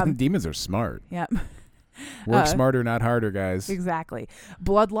there. Demons are smart. Yep. Work smarter, not harder, guys. Exactly.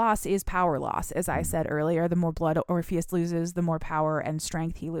 Blood loss is power loss. As I said earlier, the more blood Orpheus loses, the more power and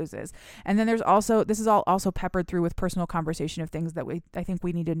strength he loses. And then there's also, this is all also peppered through with personal conversation of things that I think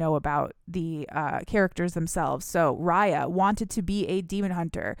we need to know about the characters themselves. So Raya wanted to be a demon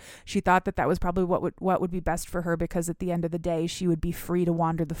hunter. She thought that was probably what would be best for her, because at the end of the day, she would be free to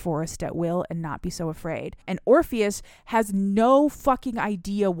wander the forest at will and not be so afraid. And Orpheus has no fucking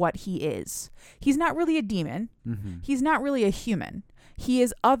idea what he is. He's not really a demon. Mm-hmm. He's not really a human. He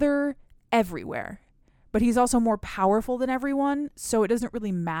is other everywhere, but he's also more powerful than everyone. So it doesn't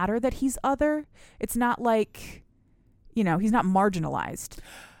really matter that he's other. It's not like, he's not marginalized.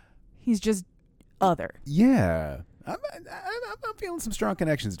 He's just other. Yeah. I'm feeling some strong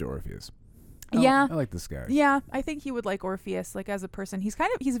connections to Orpheus. Yeah. I like this guy. Yeah, I think he would like Orpheus, like as a person. He's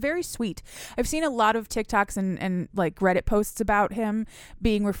very sweet. I've seen a lot of TikToks and like Reddit posts about him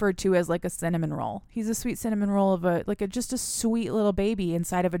being referred to as like a cinnamon roll. He's a sweet cinnamon roll of just a sweet little baby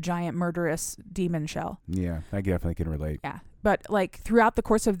inside of a giant murderous demon shell. Yeah, I definitely can relate. Yeah. But like throughout the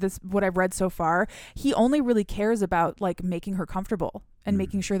course of this, what I've read so far, he only really cares about like making her comfortable and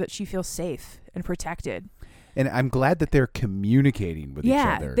making sure that she feels safe and protected. And I'm glad that they're communicating with each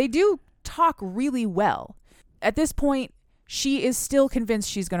other. Yeah, they do talk really well. At this point, she is still convinced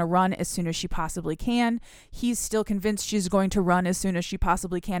she's going to run as soon as she possibly can. He's still convinced she's going to run as soon as she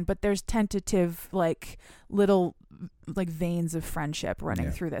possibly can, but there's tentative like little like veins of friendship running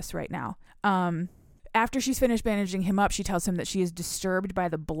through this right now. After she's finished bandaging him up, she tells him that she is disturbed by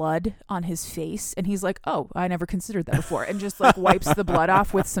the blood on his face, and he's like, "Oh, I never considered that before," and just like wipes the blood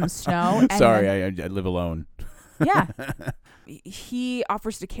off with some snow. And Sorry, I live alone. Yeah. He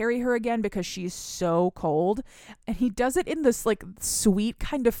offers to carry her again because she's so cold, and he does it in this like sweet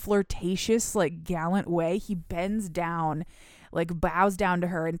kind of flirtatious like gallant way. He bends down, like bows down to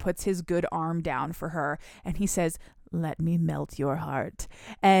her and puts his good arm down for her, and he says, "Let me melt your heart."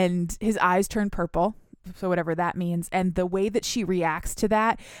 And his eyes turn purple, so whatever that means, and the way that she reacts to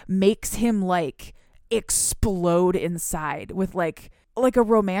that makes him like explode inside with like a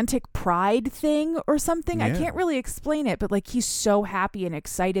romantic pride thing or something. Yeah. I can't really explain it, but like he's so happy and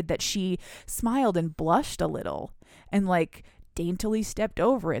excited that she smiled and blushed a little and like daintily stepped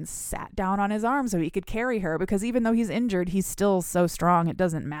over and sat down on his arm so he could carry her, because even though he's injured, he's still so strong it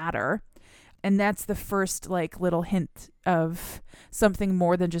doesn't matter. And that's the first like little hint of something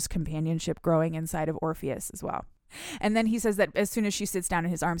more than just companionship growing inside of Orpheus as well. And then he says that as soon as she sits down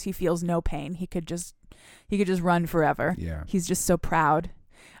in his arms, he feels no pain. He could just run forever. Yeah. He's just so proud.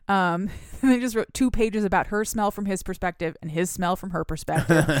 And they just wrote 2 pages about her smell from his perspective and his smell from her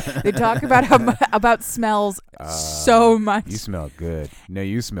perspective. They talk about about smells so much. You smell good. No,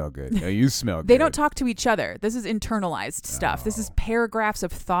 you smell good. No, you smell good. They don't talk to each other. This is internalized stuff. This is paragraphs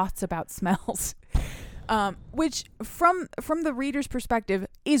of thoughts about smells. Which from the reader's perspective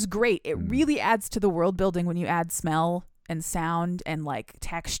is great. It really adds to the world building when you add smell and sound and like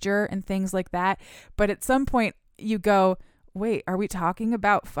texture and things like that. But at some point you go, wait, are we talking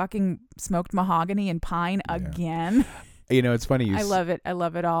about fucking smoked mahogany and pine again? You know, it's funny. I love it. I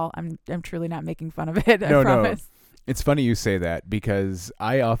love it all. I'm truly not making fun of it. No, I promise. no. It's funny you say that, because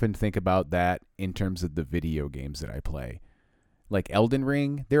I often think about that in terms of the video games that I play. Like Elden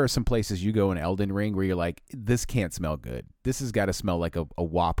Ring, there are some places you go in Elden Ring where you're like, this can't smell good. This has got to smell like a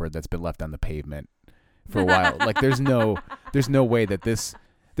Whopper that's been left on the pavement for a while. Like there's no way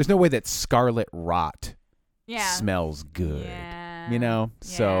that Scarlet Rot smells good. Yeah. You know? Yeah.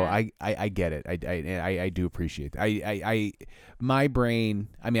 So I get it. I do appreciate it. My brain,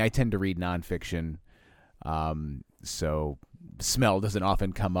 I mean, I tend to read nonfiction. So smell doesn't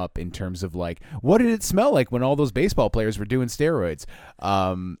often come up in terms of like, what did it smell like when all those baseball players were doing steroids?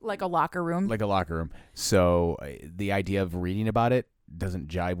 Like a locker room. So the idea of reading about it doesn't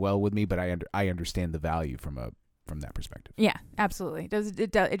jibe well with me, but I understand the value from that perspective. Yeah, absolutely.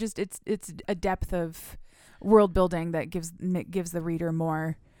 It's a depth of world building that gives the reader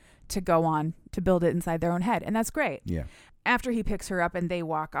more to go on to build it inside their own head, and that's great. Yeah. After he picks her up and they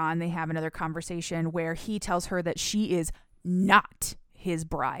walk on, they have another conversation where he tells her that she is not his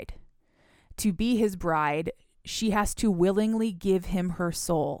bride. To be his bride, she has to willingly give him her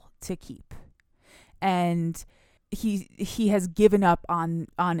soul to keep. And he has given up on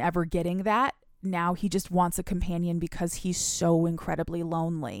ever getting that. Now he just wants a companion because he's so incredibly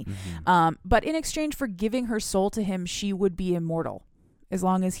lonely. Mm-hmm. But in exchange for giving her soul to him, she would be immortal. As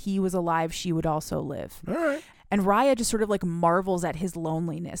long as he was alive, she would also live. All right. And Raya just sort of like marvels at his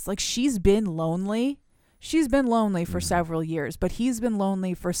loneliness. Like she's been lonely. She's been lonely for several years, but he's been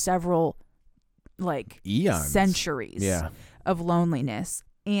lonely for several like eons, centuries of loneliness.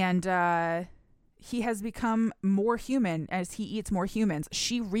 And he has become more human as he eats more humans.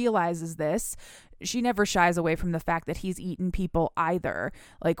 She realizes this. She never shies away from the fact that he's eaten people either.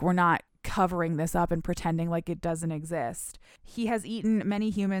 Like we're not covering this up and pretending like it doesn't exist. He has eaten many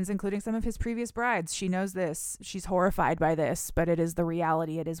humans, including some of his previous brides. She knows this. She's horrified by this, but it is the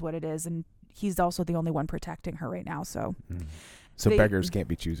reality. It is what it is. And he's also the only one protecting her right now. So, beggars can't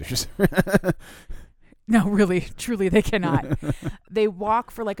be choosers. No, really, truly, they cannot. They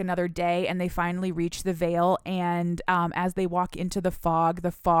walk for like another day and they finally reach the Vale. And as they walk into the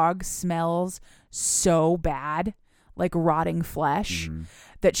fog smells so bad, like rotting flesh,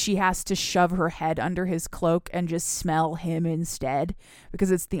 that she has to shove her head under his cloak and just smell him instead,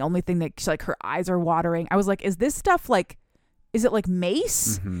 because it's the only thing that like her eyes are watering. I was like, is this stuff like, is it like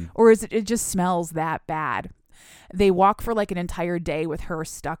mace or is it just smells that bad? They walk for like an entire day with her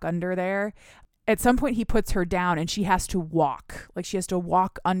stuck under there. At some point he puts her down and she has to walk. Like she has to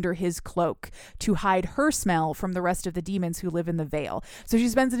walk under his cloak to hide her smell from the rest of the demons who live in the Vale. So she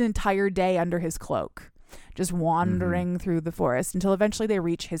spends an entire day under his cloak, just wandering through the forest until eventually they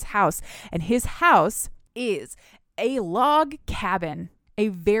reach his house. And his house is a log cabin, a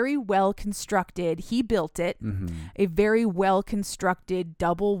very well constructed, he built it, a very well constructed,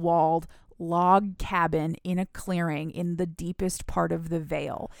 double walled log cabin in a clearing in the deepest part of the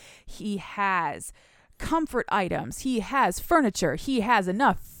Vale. He has comfort items. He has furniture. He has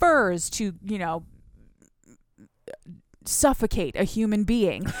enough furs to, suffocate a human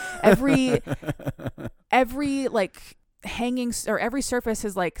being. Every like hanging, or every surface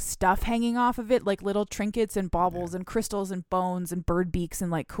has like stuff hanging off of it, like little trinkets and baubles and crystals and bones and bird beaks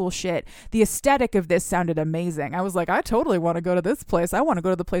and like cool shit. The aesthetic of this sounded amazing. I was like, I totally want to go to this place. I want to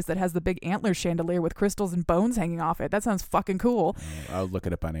go to the place that has the big antler chandelier with crystals and bones hanging off it. That sounds fucking cool. I'll look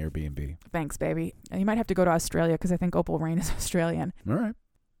it up on Airbnb. Thanks, baby. You might have to go to Australia because I think Opal Rain is Australian. All right.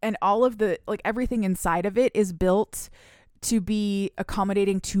 And all of the, like, everything inside of it is built to be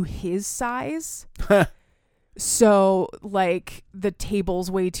accommodating to his size. So like the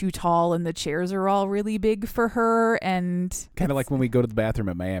table's way too tall and the chairs are all really big for her, and Kind of like when we go to the bathroom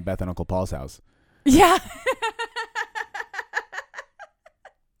at my Aunt Beth and Uncle Paul's house. yeah.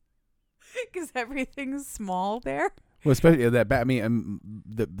 Because everything's small there. Well, especially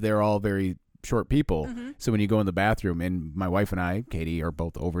they're all very short people. Mm-hmm. So when you go in the bathroom, and my wife and I, Katie, are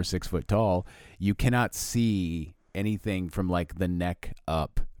both over 6 foot tall, you cannot see anything from like the neck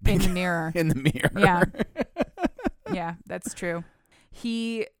up In the mirror. in the mirror. Yeah. Yeah, that's true.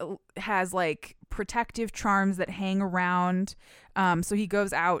 He has like protective charms that hang around. So he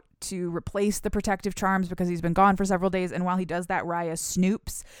goes out to replace the protective charms because he's been gone for several days. And while he does that, Raya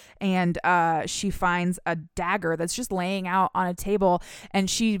snoops and she finds a dagger that's just laying out on a table. And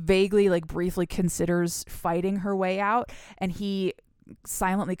she vaguely, like briefly considers fighting her way out. And he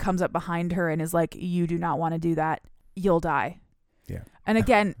silently comes up behind her and is like, "You do not want to do that. You'll die." Yeah. And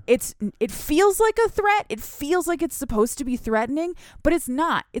again, it feels like a threat. It feels like it's supposed to be threatening, but it's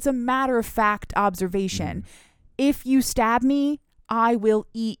not. It's a matter of fact observation. If you stab me, I will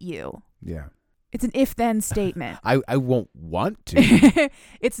eat you. Yeah. It's an if-then statement. I won't want to.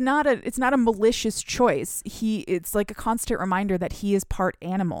 It's not a malicious choice. It's like a constant reminder that he is part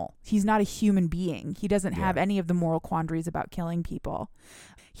animal. He's not a human being. He doesn't have any of the moral quandaries about killing people.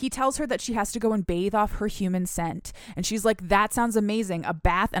 He tells her that she has to go and bathe off her human scent. And she's like, "That sounds amazing. A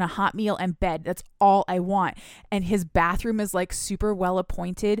bath and a hot meal and bed. That's all I want." And his bathroom is like super well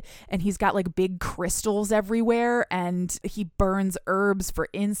appointed. And he's got like big crystals everywhere. And he burns herbs for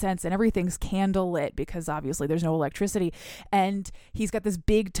incense and everything's candle lit because obviously there's no electricity. And he's got this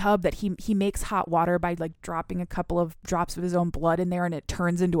big tub that he makes hot water by like dropping a couple of drops of his own blood in there. And it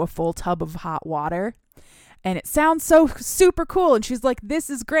turns into a full tub of hot water. And it sounds so super cool. And she's like, "This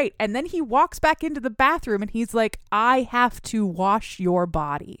is great." And then he walks back into the bathroom and he's like, "I have to wash your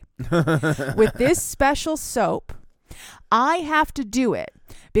body with this special soap. I have to do it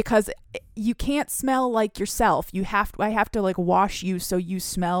because you can't smell like yourself. I have to like wash you so you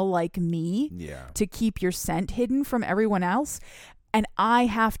smell like me to keep your scent hidden from everyone else. And I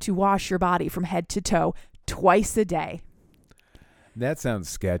have to wash your body from head to toe twice a day." That sounds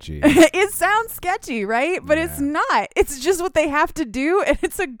sketchy. It sounds sketchy, right? But it's Yeah. not. It's just what they have to do. And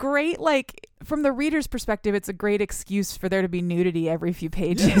it's a great, like, from the reader's perspective, it's a great excuse for there to be nudity every few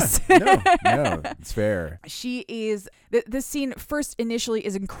pages. No, it's fair. She is, this scene first initially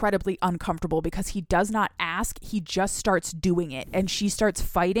is incredibly uncomfortable because he does not ask. He just starts doing it. And she starts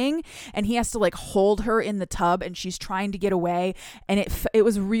fighting and he has to like hold her in the tub and she's trying to get away. And it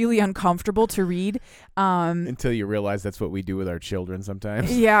was really uncomfortable to read. Until you realize that's what we do with our children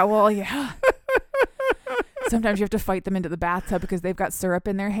sometimes. Yeah, well, yeah. Sometimes you have to fight them into the bathtub because they've got syrup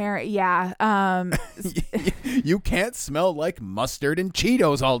in their hair. Yeah. You can't smell like mustard and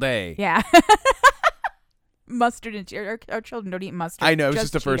Cheetos all day. Yeah. Mustard and our children don't eat mustard. I know, it's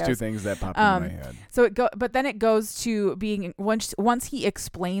just the first two Cheetos. things that popped into my head. So but then it goes to being once he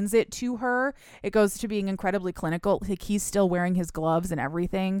explains it to her, it goes to being incredibly clinical. Like he's still wearing his gloves and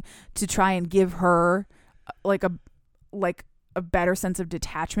everything to try and give her like a better sense of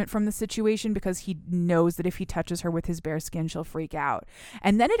detachment from the situation because he knows that if he touches her with his bare skin, she'll freak out.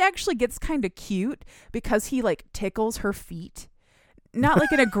 And then it actually gets kind of cute because he like tickles her feet. Not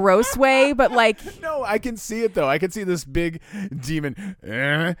like in a gross way, but like... No, I can see it though. I can see this big demon.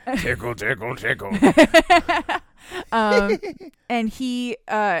 Tickle, tickle, tickle. And she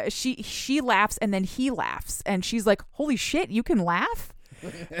laughs and then he laughs. And she's like, "Holy shit, you can laugh?"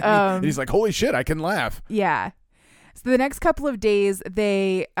 And he's like, "Holy shit, I can laugh." Yeah. So the next couple of days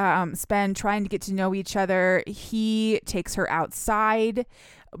they spend trying to get to know each other. He takes her outside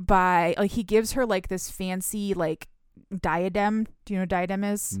he gives her like this fancy like diadem. Do you know what diadem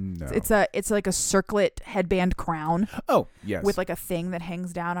is? No. It's like a circlet headband crown. Oh, yes. With like a thing that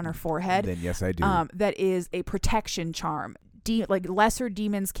hangs down on her forehead. Then yes, I do. That is a protection charm. Like lesser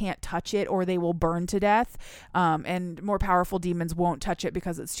demons can't touch it or they will burn to death. And more powerful demons won't touch it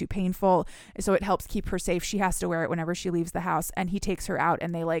because it's too painful. So it helps keep her safe. She has to wear it whenever she leaves the house. And he takes her out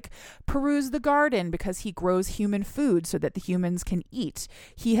and they like peruse the garden because he grows human food so that the humans can eat.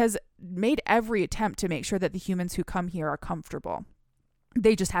 He has made every attempt to make sure that the humans who come here are comfortable.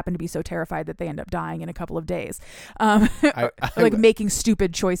 They just happen to be so terrified that they end up dying in a couple of days. Making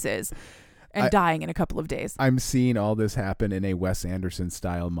stupid choices. And dying in a couple of days. I'm seeing all this happen in a Wes Anderson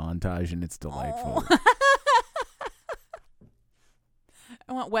style montage, and it's delightful. Oh.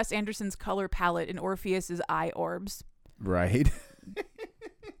 I want Wes Anderson's color palette and Orpheus's eye orbs. Right.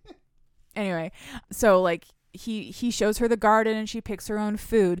 Anyway, so like he shows her the garden and she picks her own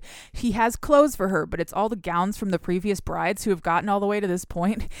food. He has clothes for her, but it's all the gowns from the previous brides who have gotten all the way to this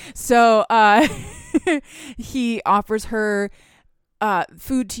point. So he offers her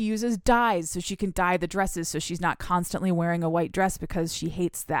food to use as dyes so she can dye the dresses so she's not constantly wearing a white dress because she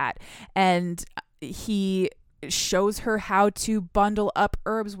hates that. And he shows her how to bundle up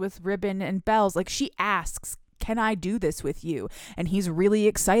herbs with ribbon and bells. Like, she asks, can I do this with you? And he's really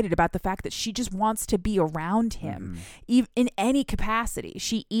excited about the fact that she just wants to be around him in any capacity.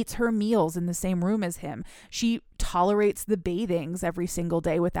 She eats her meals in the same room as him. She tolerates the bathings every single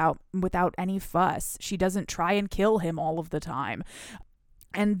day without any fuss. She doesn't try and kill him all of the time.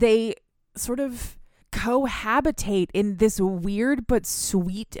 And they sort of cohabitate in this weird but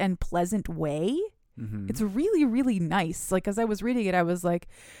sweet and pleasant way. It's really, really nice. Like, as I was reading it, I was like,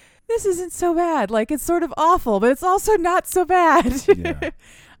 this isn't so bad. Like, it's sort of awful, but it's also not so bad. Yeah.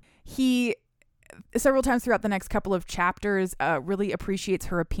 He, several times throughout the next couple of chapters, really appreciates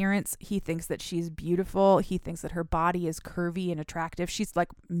her appearance. He thinks that she's beautiful. He thinks that her body is curvy and attractive. She's like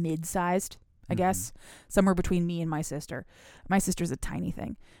mid-sized, I guess, somewhere between me and my sister. My sister's a tiny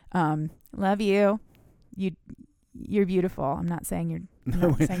thing. Love you. You're beautiful. I'm not saying you're not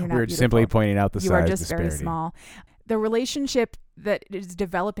We're beautiful. simply pointing out the size disparity. You are just very small. The relationship that is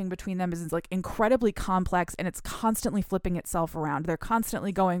developing between them is like incredibly complex, and it's constantly flipping itself around. They're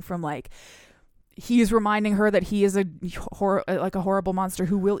constantly going from like, he's reminding her that he is a horrible monster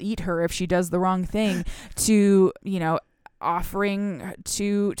who will eat her if she does the wrong thing, to, you know, offering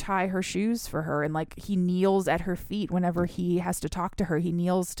to tie her shoes for her, and like he kneels at her feet whenever he has to talk to her. He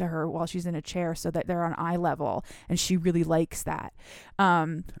kneels to her while she's in a chair so that they're on eye level, and she really likes that.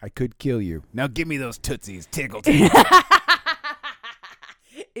 I could kill you. Now give me those tootsies. Tickle.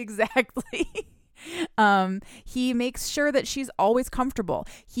 Exactly. He makes sure that she's always comfortable.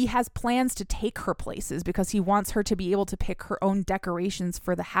 He has plans to take her places because he wants her to be able to pick her own decorations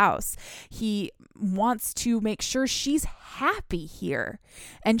for the house. He wants to make sure she's happy here,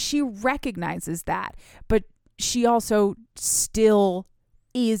 and she recognizes that, but she also still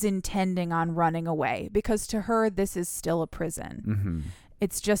is intending on running away because to her this is still a prison.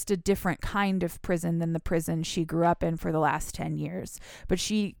 It's just a different kind of prison than the prison she grew up in for the last 10 years. But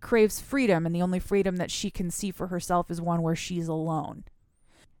she craves freedom, and the only freedom that she can see for herself is one where she's alone.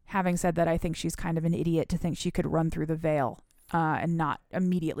 Having said that, I think she's kind of an idiot to think she could run through the veil and not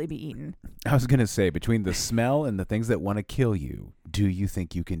immediately be eaten. I was going to say, between the smell and the things that want to kill you, do you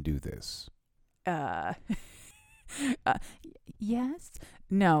think you can do this? Yes.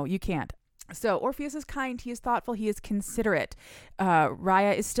 No, you can't. So Orpheus is kind, he is thoughtful, he is considerate.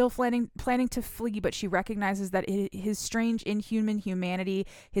 Raya is still planning to flee, but she recognizes that his strange inhuman humanity,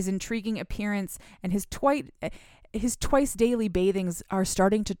 his intriguing appearance, and his twice daily bathings are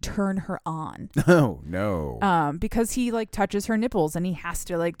starting to turn her on. Oh, no. Because he like touches her nipples, and he has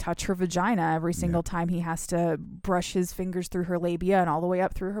to like touch her vagina every single time. He has to brush his fingers through her labia and all the way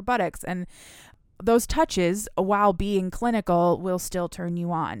up through her buttocks. And those touches, while being clinical, will still turn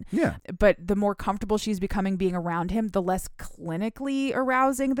you on. Yeah. But the more comfortable she's becoming being around him, the less clinically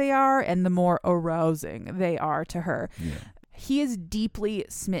arousing they are, and the more arousing they are to her. Yeah. He is deeply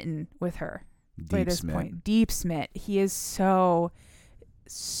smitten with her by this point. Deep smit. He is so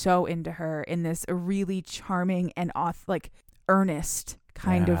into her in this really charming and earnest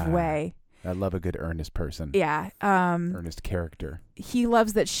kind of way. I love a good earnest person. Yeah. Earnest character. He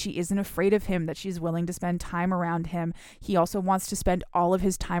loves that she isn't afraid of him, that she's willing to spend time around him. He also wants to spend all of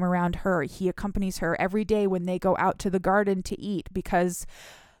his time around her. He accompanies her every day when they go out to the garden to eat, because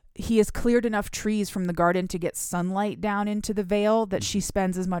he has cleared enough trees from the garden to get sunlight down into the vale that she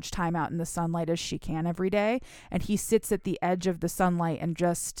spends as much time out in the sunlight as she can every day. And he sits at the edge of the sunlight and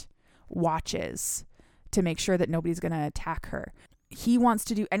just watches to make sure that nobody's going to attack her. He wants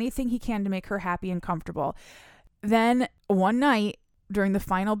to do anything he can to make her happy and comfortable. Then one night during the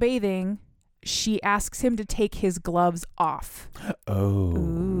final bathing, she asks him to take his gloves off. Oh.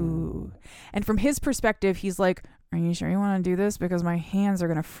 Ooh. And from his perspective, he's like, are you sure you want to do this? Because my hands are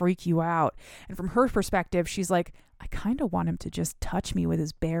going to freak you out. And from her perspective, she's like, I kind of want him to just touch me with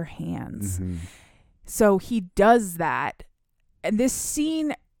his bare hands. Mm-hmm. So he does that. And this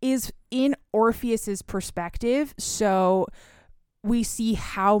scene is in Orpheus's perspective. So we see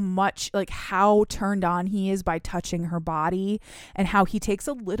how much, how turned on he is by touching her body, and how he takes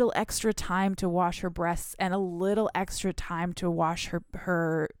a little extra time to wash her breasts and a little extra time to wash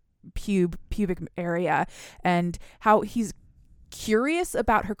her pubic area, and how he's curious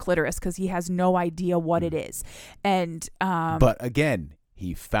about her clitoris because he has no idea what it is. And but again,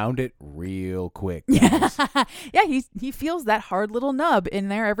 he found it real quick. Yeah, yeah. He feels that hard little nub in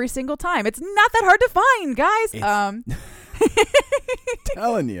there every single time. It's not that hard to find, guys.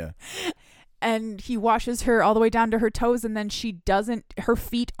 Telling you. And he washes her all the way down to her toes, and then her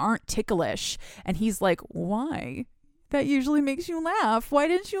feet aren't ticklish. And he's like, why? That usually makes you laugh. Why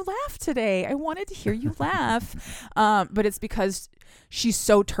didn't you laugh today? I wanted to hear you laugh. But it's because she's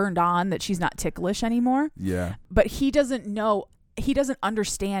so turned on that she's not ticklish anymore. Yeah. But he doesn't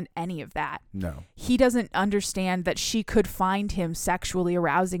understand any of that. No. He doesn't understand that she could find him sexually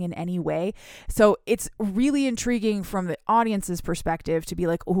arousing in any way. So it's really intriguing from the audience's perspective to be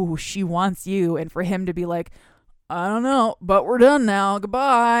like, oh, she wants you. And for him to be like, I don't know, but we're done now.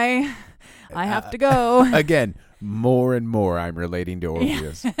 Goodbye. I have to go. Again, more and more I'm relating to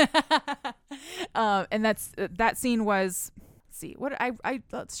Orpheus. And that scene was, let's see,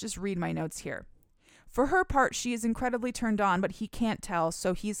 let's just read my notes here. For her part, she is incredibly turned on, but he can't tell,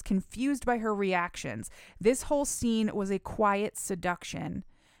 so he's confused by her reactions. This whole scene was a quiet seduction,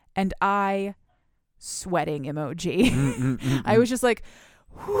 and I, sweating emoji. I was just like,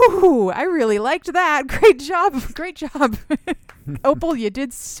 whew, I really liked that. Great job. Great job. Opal, you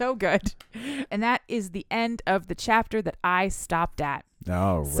did so good. And that is the end of the chapter that I stopped at.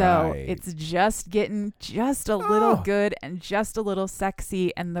 All right. So it's just getting just a little good and just a little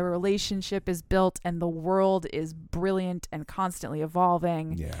sexy, and the relationship is built and the world is brilliant and constantly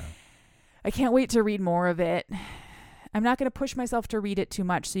evolving. Yeah. I can't wait to read more of it. I'm not going to push myself to read it too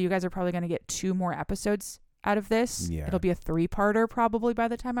much, so you guys are probably going to get 2 more episodes out of this. Yeah. It'll be a 3-parter probably by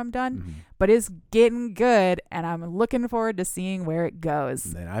the time I'm done, Mm-hmm. but it's getting good, and I'm looking forward to seeing where it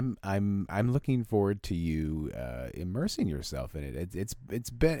goes. And I'm looking forward to you immersing yourself in it. It's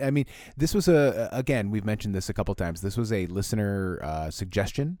been, I mean, this was again, we've mentioned this a couple times. This was a listener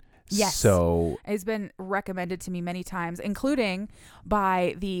suggestion. Yes. So It's been recommended to me many times, including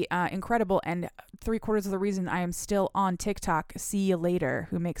by the incredible and 3/4 of the reason I am still on TikTok, See You Later,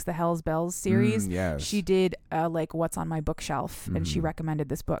 who makes the Hell's Bells series. yes. She did like What's on My Bookshelf, and she recommended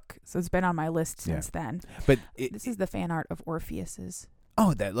this book. So it's been on my list since then. But This is the fan art of Orpheus's.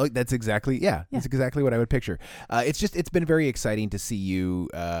 Oh, that's exactly, that's exactly what I would picture. It's been very exciting to see you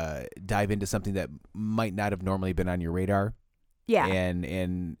dive into something that might not have normally been on your radar. Yeah.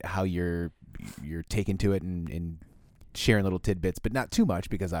 And how you're taken to it and sharing little tidbits, but not too much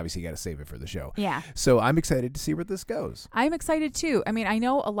because obviously you got to save it for the show. Yeah. So I'm excited to see where this goes. I'm excited too. I mean, I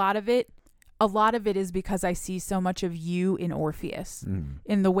know a lot of it is because I see so much of you in Orpheus,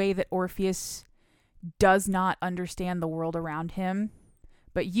 in the way that Orpheus does not understand the world around him,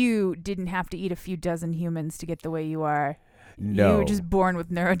 but you didn't have to eat a few dozen humans to get the way you are. No. You were just born with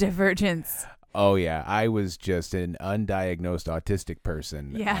neurodivergence. Oh, yeah. I was just an undiagnosed autistic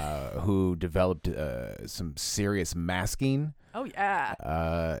person who developed some serious masking. Oh,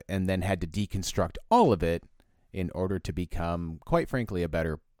 yeah. And then had to deconstruct all of it in order to become, quite frankly, a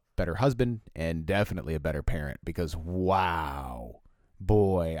better husband and definitely a better parent. Because, wow,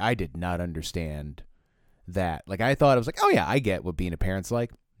 boy, I did not understand that. Like, I thought, I was like, oh, yeah, I get what being a parent's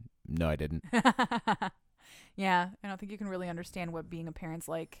like. No, I didn't. Yeah, I don't think you can really understand what being a parent's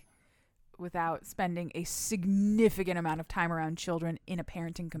like without spending a significant amount of time around children in a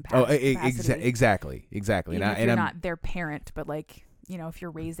parenting capacity. Exactly. Even if you're not their parent, but like, you know, if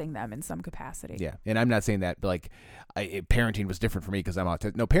you're raising them in some capacity. Yeah, and I'm not saying that, but like, parenting was different for me because I'm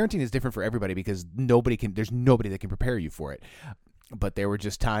autistic. No, parenting is different for everybody because there's nobody that can prepare you for it. But there were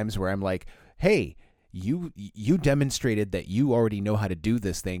just times where I'm like, hey, you demonstrated that you already know how to do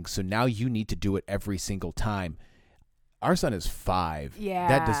this thing, so now you need to do it every single time. Our son is 5. Yeah.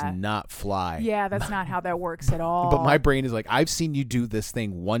 That does not fly. Yeah, that's not how that works at all. But my brain is like, I've seen you do this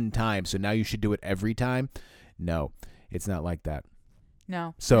thing one time, so now you should do it every time. No, it's not like that.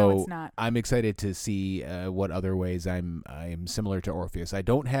 No, So it's not. I'm excited to see what other ways I'm similar to Orpheus. I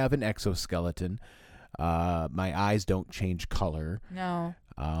don't have an exoskeleton. My eyes don't change color. No.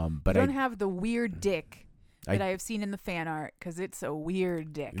 But you don't have the weird dick that I have seen in the fan art, because it's a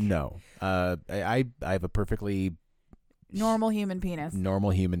weird dick. No. I have a perfectly normal human penis.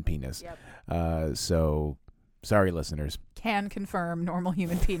 Yep. So sorry, listeners. Can confirm normal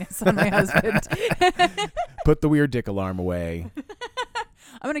human penis on my husband. Put the weird dick alarm away.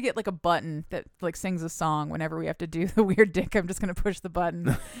 I'm going to get like a button that like sings a song whenever we have to do the weird dick. I'm just going to push the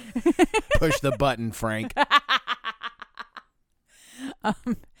button. Push the button, Frank. But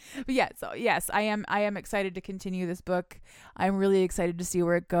yeah, so yes, I am excited to continue this book. I'm really excited to see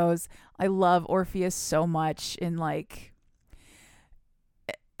where it goes. I love Orpheus so much. In like,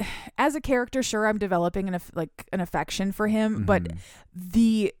 as a character, sure, I'm developing an affection for him, but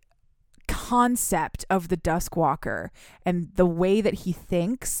the concept of the Duskwalker and the way that he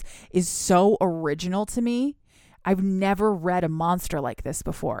thinks is so original to me. I've never read a monster like this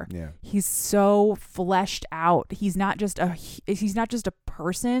before. Yeah. He's so fleshed out. He's not just a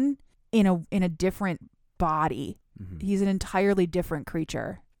person in a different body. Mm-hmm. He's an entirely different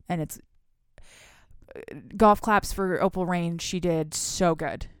creature, and it's golf claps for Opal Rain. She did so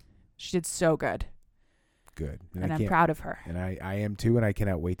good. Good. And I'm proud of her. And I am too, and I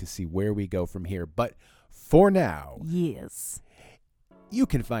cannot wait to see where we go from here. But for now, yes, you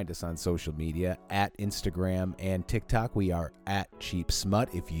can find us on social media at Instagram and TikTok. We are at Cheap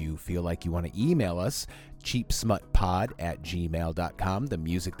Smut. If you feel like you want to email us, cheapsmutpod@gmail.com. The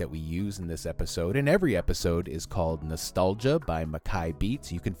music that we use in this episode and every episode is called Nostalgia by Mackay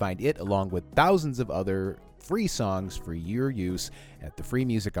Beats. You can find it along with thousands of other free songs for your use at the Free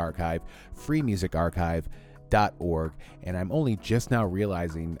Music Archive, freemusicarchive.org. And I'm only just now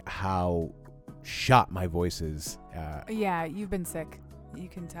realizing how shot my voice is. Yeah, you've been sick. You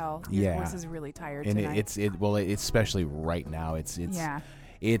can tell. Your voice is really tired tonight. It's especially right now. It's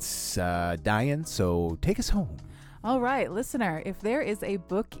dying. So take us home. All right, listener, if there is a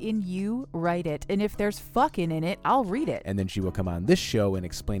book in you, write it. And if there's fucking in it, I'll read it. And then she will come on this show and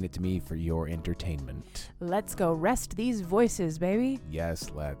explain it to me for your entertainment. Let's go rest these voices, baby.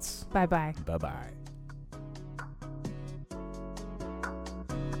 Yes, let's. Bye-bye. Bye-bye.